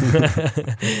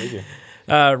idea.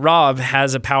 Rob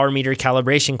has a power meter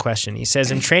calibration question. He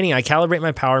says, in training, I calibrate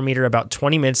my power meter about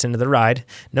 20 minutes into the ride.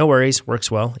 No worries, works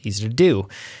well, easy to do.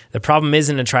 The problem is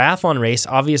in a triathlon race,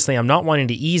 obviously I'm not wanting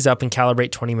to ease up and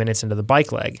calibrate 20 minutes into the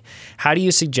bike leg. How do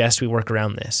you suggest we work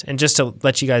around this? And just to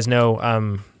let you guys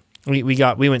know, we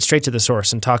went straight to the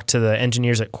source and talked to the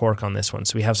engineers at Cork on this one,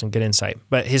 so we have some good insight.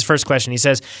 But his first question, he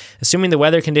says, assuming the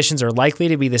weather conditions are likely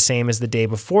to be the same as the day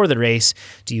before the race,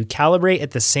 do you calibrate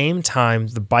at the same time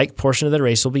the bike portion of the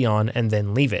race will be on and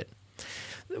then leave it?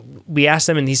 We asked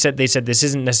them, and they said this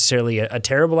isn't necessarily a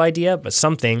terrible idea, but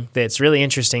something that's really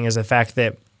interesting is the fact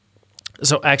that.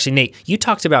 So actually, Nate, you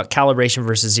talked about calibration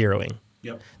versus zeroing.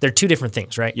 Yep. They're two different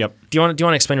things, right? Yep. Do you want to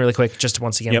explain really quick, just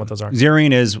once again, what those are?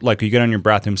 Zeroing is like you get on your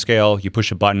bathroom scale, you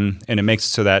push a button, and it makes it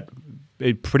so that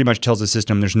it pretty much tells the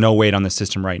system there's no weight on the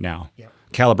system right now. Yep.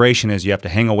 Calibration is you have to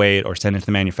hang a weight or send it to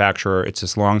the manufacturer. It's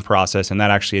this long process, and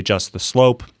that actually adjusts the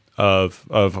slope of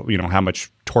how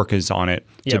much torque is on it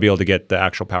to be able to get the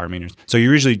actual power meters. So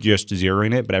you're usually just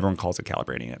zeroing it, but everyone calls it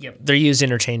calibrating it. Yep. They're used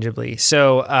interchangeably.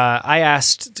 So I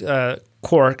asked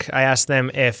Cork, I asked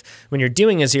them if when you're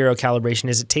doing a zero calibration,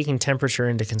 is it taking temperature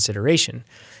into consideration?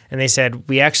 And they said,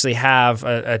 we actually have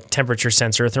a temperature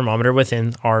sensor, a thermometer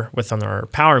within our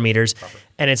power meters,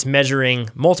 and it's measuring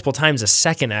multiple times a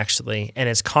second actually, and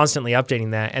it's constantly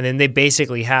updating that. And then they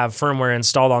basically have firmware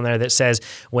installed on there that says,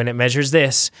 when it measures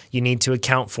this, you need to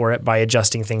account for it by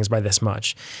adjusting things by this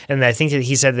much. And I think that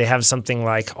he said they have something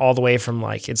like all the way from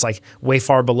it's way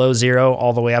far below zero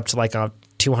all the way up to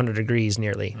 200 degrees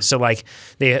nearly. So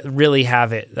they really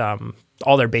have it,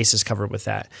 all their bases covered with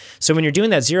that. So when you're doing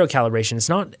that zero calibration, it's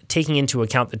not taking into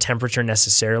account the temperature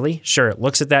necessarily. Sure, it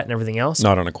looks at that and everything else.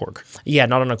 Not on a Cork. Yeah,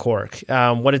 not on a Cork.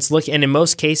 What it's looking, and in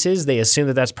most cases, they assume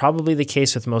that that's probably the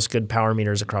case with most good power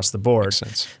meters across the board. Makes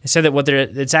sense. They said that what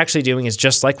it's actually doing is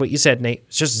just like what you said, Nate.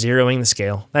 It's just zeroing the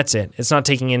scale. That's it. It's not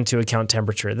taking into account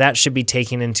temperature. That should be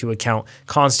taken into account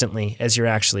constantly as you're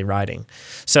actually riding.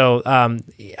 So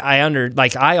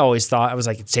I always thought, I was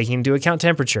it's taking into account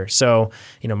temperature. So,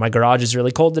 my garage is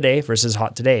really cold today versus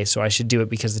hot today, so I should do it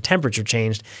because the temperature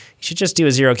changed. You should just do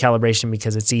a zero calibration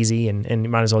because it's easy and you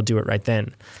might as well do it right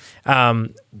then.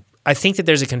 I think that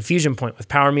there's a confusion point with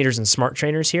power meters and smart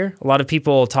trainers here. A lot of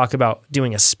people talk about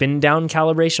doing a spin down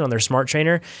calibration on their smart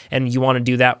trainer, and you want to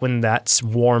do that when that's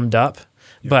warmed up.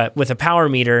 Yeah. But with a power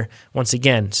meter, once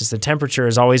again, since the temperature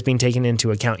is always being taken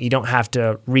into account, you don't have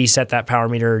to reset that power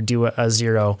meter or do a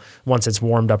zero once it's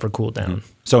warmed up or cooled down. Mm-hmm.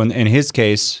 So in his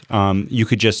case, you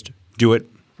could just do it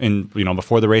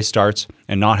before the race starts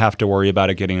and not have to worry about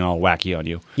it getting all wacky on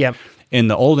you. Yep. In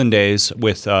the olden days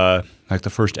with like the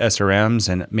first SRMs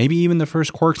and maybe even the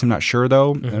first Quarks, I'm not sure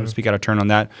though, I don't speak out of turn on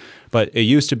that, but it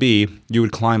used to be you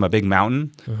would climb a big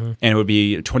mountain and it would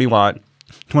be 20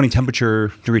 degree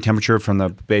temperature from the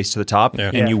base to the top,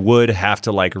 and you would have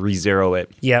to like re-zero it.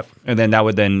 Yep. And then that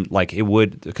would then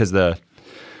because it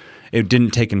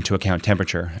didn't take into account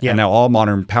temperature. Yep. And now all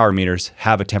modern power meters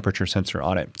have a temperature sensor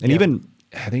on it. And even,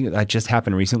 I think that just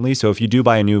happened recently. So if you do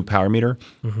buy a new power meter,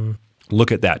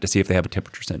 look at that to see if they have a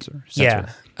temperature sensor. Yeah.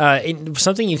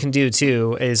 Something you can do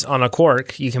too is on a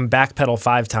Quark, you can backpedal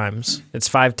 5 times. It's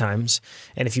 5 times.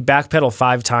 And if you backpedal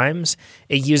 5 times,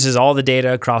 it uses all the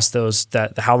data across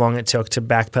how long it took to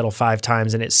backpedal 5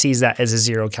 times, and it sees that as a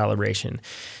zero calibration.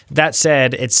 That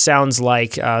said, it sounds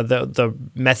like the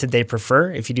method they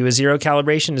prefer, if you do a zero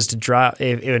calibration, is to drop,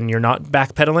 and you're not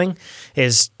backpedaling,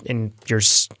 and you're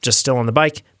just still on the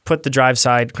bike, put the drive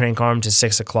side crank arm to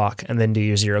 6 o'clock and then do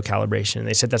your zero calibration. And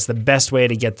they said that's the best way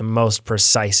to get the most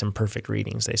precise and perfect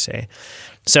readings, they say.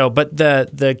 So, but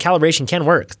the calibration can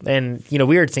work. And, we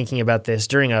were thinking about this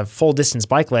during a full distance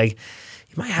bike leg.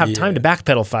 You might have time to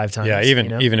backpedal 5 times. Yeah,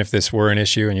 even if this were an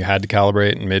issue and you had to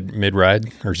calibrate mid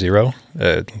ride or zero,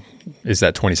 is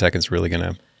that 20 seconds really going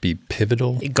to be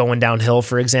pivotal? Going downhill,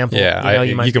 for example. Yeah,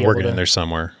 you can work it in there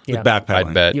somewhere. With backpedaling.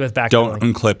 I'd bet. With backpedaling. Don't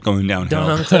unclip going downhill.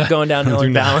 Don't unclip going downhill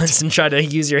and balance and try to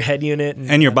use your head unit.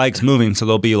 And your bike's moving, so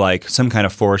there'll be like some kind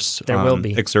of force will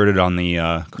be exerted on the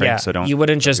crank. Yeah, so you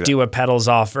wouldn't just do a pedals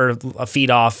off or a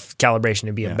feet off calibration.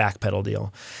 It'd be a back pedal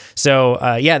deal. So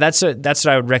that's what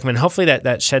I would recommend. Hopefully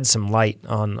that sheds some light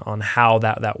on how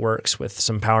that works with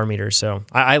some power meters. So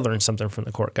I learned something from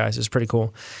the Quark guys. It's pretty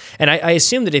cool. And I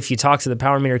assume that if you talk to the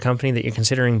power meter company that you're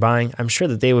considering buying, I'm sure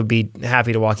that they would be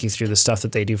happy to walk you through the stuff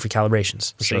that they do for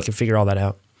calibrations, so you can figure all that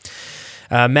out.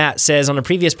 Matt says, on a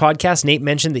previous podcast, Nate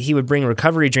mentioned that he would bring a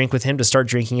recovery drink with him to start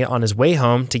drinking it on his way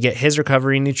home to get his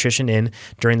recovery nutrition in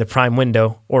during the prime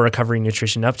window or recovery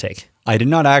nutrition uptake. I did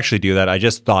not actually do that. I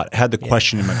just had the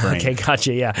question in my brain. Okay,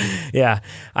 gotcha. Yeah.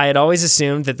 I had always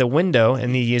assumed that the window,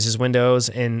 and he uses window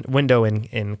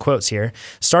in quotes here,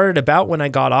 started about when I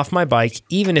got off my bike,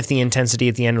 even if the intensity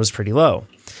at the end was pretty low.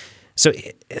 So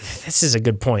this is a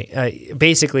good point.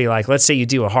 Basically, like, let's say you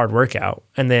do a hard workout,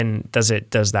 and then does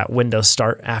that window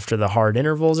start after the hard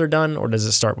intervals are done, or does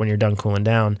it start when you're done cooling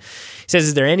down? He says,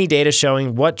 is there any data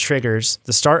showing what triggers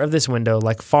the start of this window,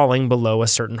 like falling below a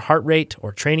certain heart rate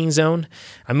or training zone?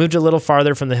 I moved a little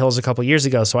farther from the hills a couple years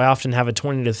ago, so I often have a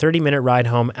 20 to 30-minute ride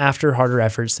home after harder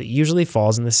efforts that usually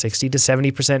falls in the 60 to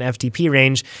 70% FTP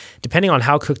range, depending on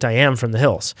how cooked I am from the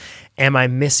hills. Am I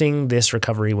missing this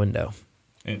recovery window?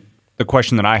 The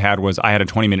question that I had was, I had a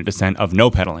 20-minute descent of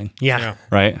no pedaling. Yeah.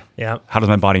 Right? Yeah. How does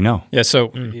my body know? Yeah,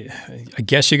 so I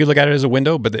guess you could look at it as a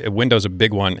window, but the window's a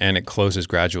big one and it closes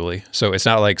gradually. So it's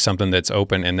not like something that's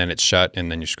open and then it's shut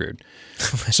and then you're screwed.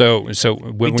 So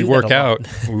when we work out,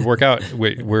 we're not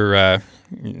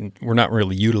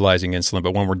really utilizing insulin,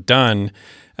 but when we're done,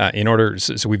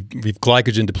 we've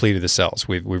glycogen depleted the cells.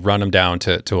 We've run them down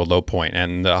to a low point,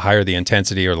 and the higher the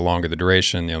intensity or the longer the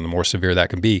duration, the more severe that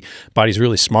can be. Body's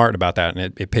really smart about that,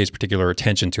 and it pays particular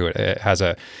attention to it. It has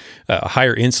a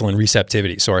higher insulin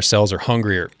receptivity, so our cells are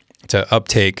hungrier to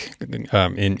uptake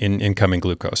in incoming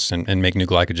glucose and make new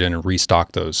glycogen and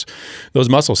restock those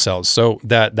muscle cells. So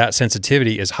that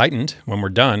sensitivity is heightened when we're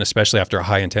done, especially after a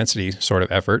high intensity sort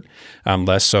of effort,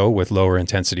 less so with lower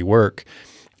intensity work.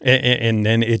 And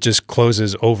then it just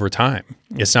closes over time.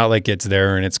 It's not like it's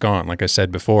there and it's gone, like I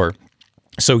said before.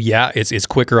 So yeah, it's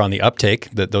quicker on the uptake,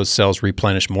 that those cells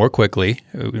replenish more quickly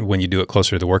when you do it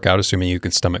closer to the workout, assuming you can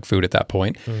stomach food at that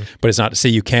point. But it's not to say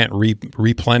you can't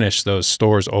replenish those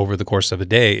stores over the course of a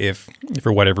day if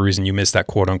for whatever reason you miss that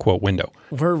quote unquote window.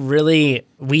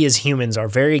 We as humans are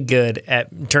very good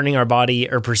at turning our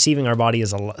body or perceiving our body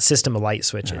as a system of light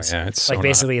switches. It's like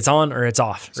basically it's on or it's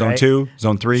off. Zone right? 2,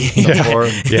 zone 3, zone 4.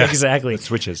 Yeah, exactly. It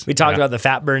switches. We talked about the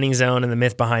fat burning zone and the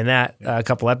myth behind that a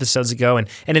couple episodes ago. And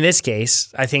in this case,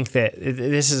 I think that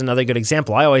this is another good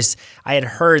example. I had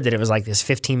heard that it was like this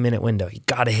 15-minute window. You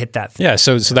got to hit that thing. Yeah,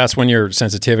 so that's when your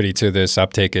sensitivity to this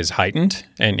uptake is heightened,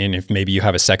 and if maybe you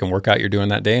have a second workout you're doing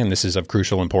that day, and this is of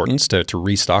crucial importance to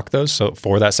restock those so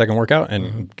for that second workout,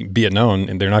 and be it known,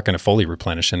 and they're not going to fully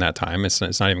replenish in that time. It's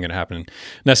not even going to happen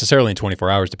necessarily in 24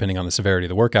 hours, depending on the severity of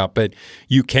the workout, but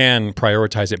you can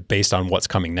prioritize it based on what's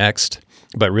coming next.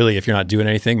 But really, if you're not doing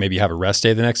anything, maybe you have a rest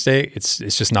day the next day. It's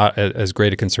just not as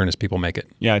great a concern as people make it.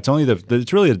 Yeah, it's really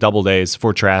the double days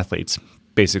for triathletes,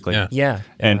 basically. Yeah.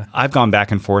 And I've gone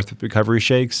back and forth with recovery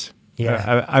shakes.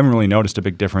 Yeah. I haven't really noticed a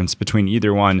big difference between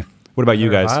either one. What about you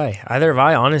guys? Either have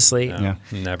I, honestly. Yeah.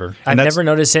 Never. I've never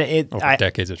noticed it. Over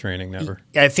decades of training, never.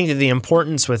 I think that the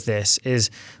importance with this is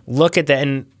look at that,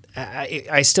 and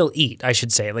I still eat, I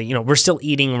should say. Like, we're still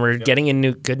eating, we're getting in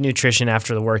good nutrition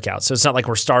after the workout. So it's not like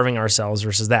we're starving ourselves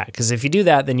versus that. Because if you do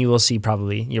that, then you'll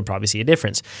probably see a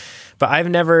difference. But I've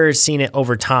never seen it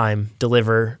over time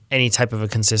deliver any type of a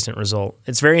consistent result.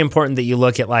 It's very important that you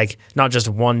look at like not just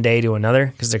one day to another,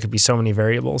 because there could be so many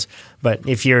variables. But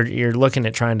if you're looking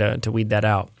at trying to weed that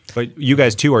out. But you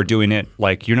guys too are doing it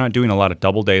like you're not doing a lot of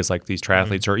double days like these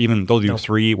triathletes, or even they'll do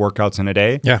 3 workouts in a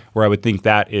day. Yeah. Where I would think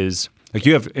that is like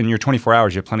you have in your 24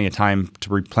 hours, you have plenty of time to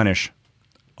replenish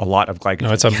a lot of glycogen.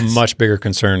 No, it's a much bigger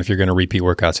concern if you're going to repeat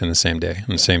workouts in the same day,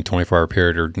 in the same 24-hour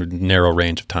period or narrow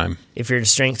range of time. If you're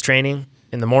strength training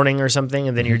in the morning or something,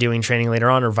 and then you're doing training later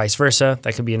on, or vice versa,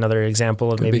 that could be another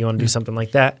example of maybe you want to do something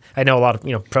like that. I know a lot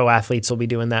of pro athletes will be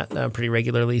doing that pretty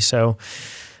regularly. So,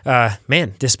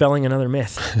 dispelling another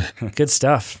myth. Good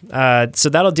stuff. So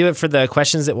that'll do it for the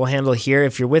questions that we'll handle here.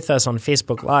 If you're with us on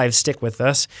Facebook Live, stick with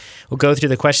us. We'll go through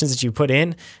the questions that you put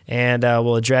in, and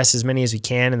we'll address as many as we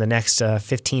can in the next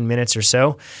 15 minutes or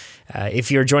so.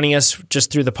 If you're joining us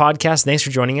just through the podcast, thanks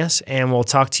for joining us, and we'll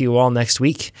talk to you all next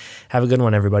week. Have a good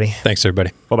one, everybody. Thanks,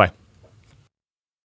 everybody. Bye-bye.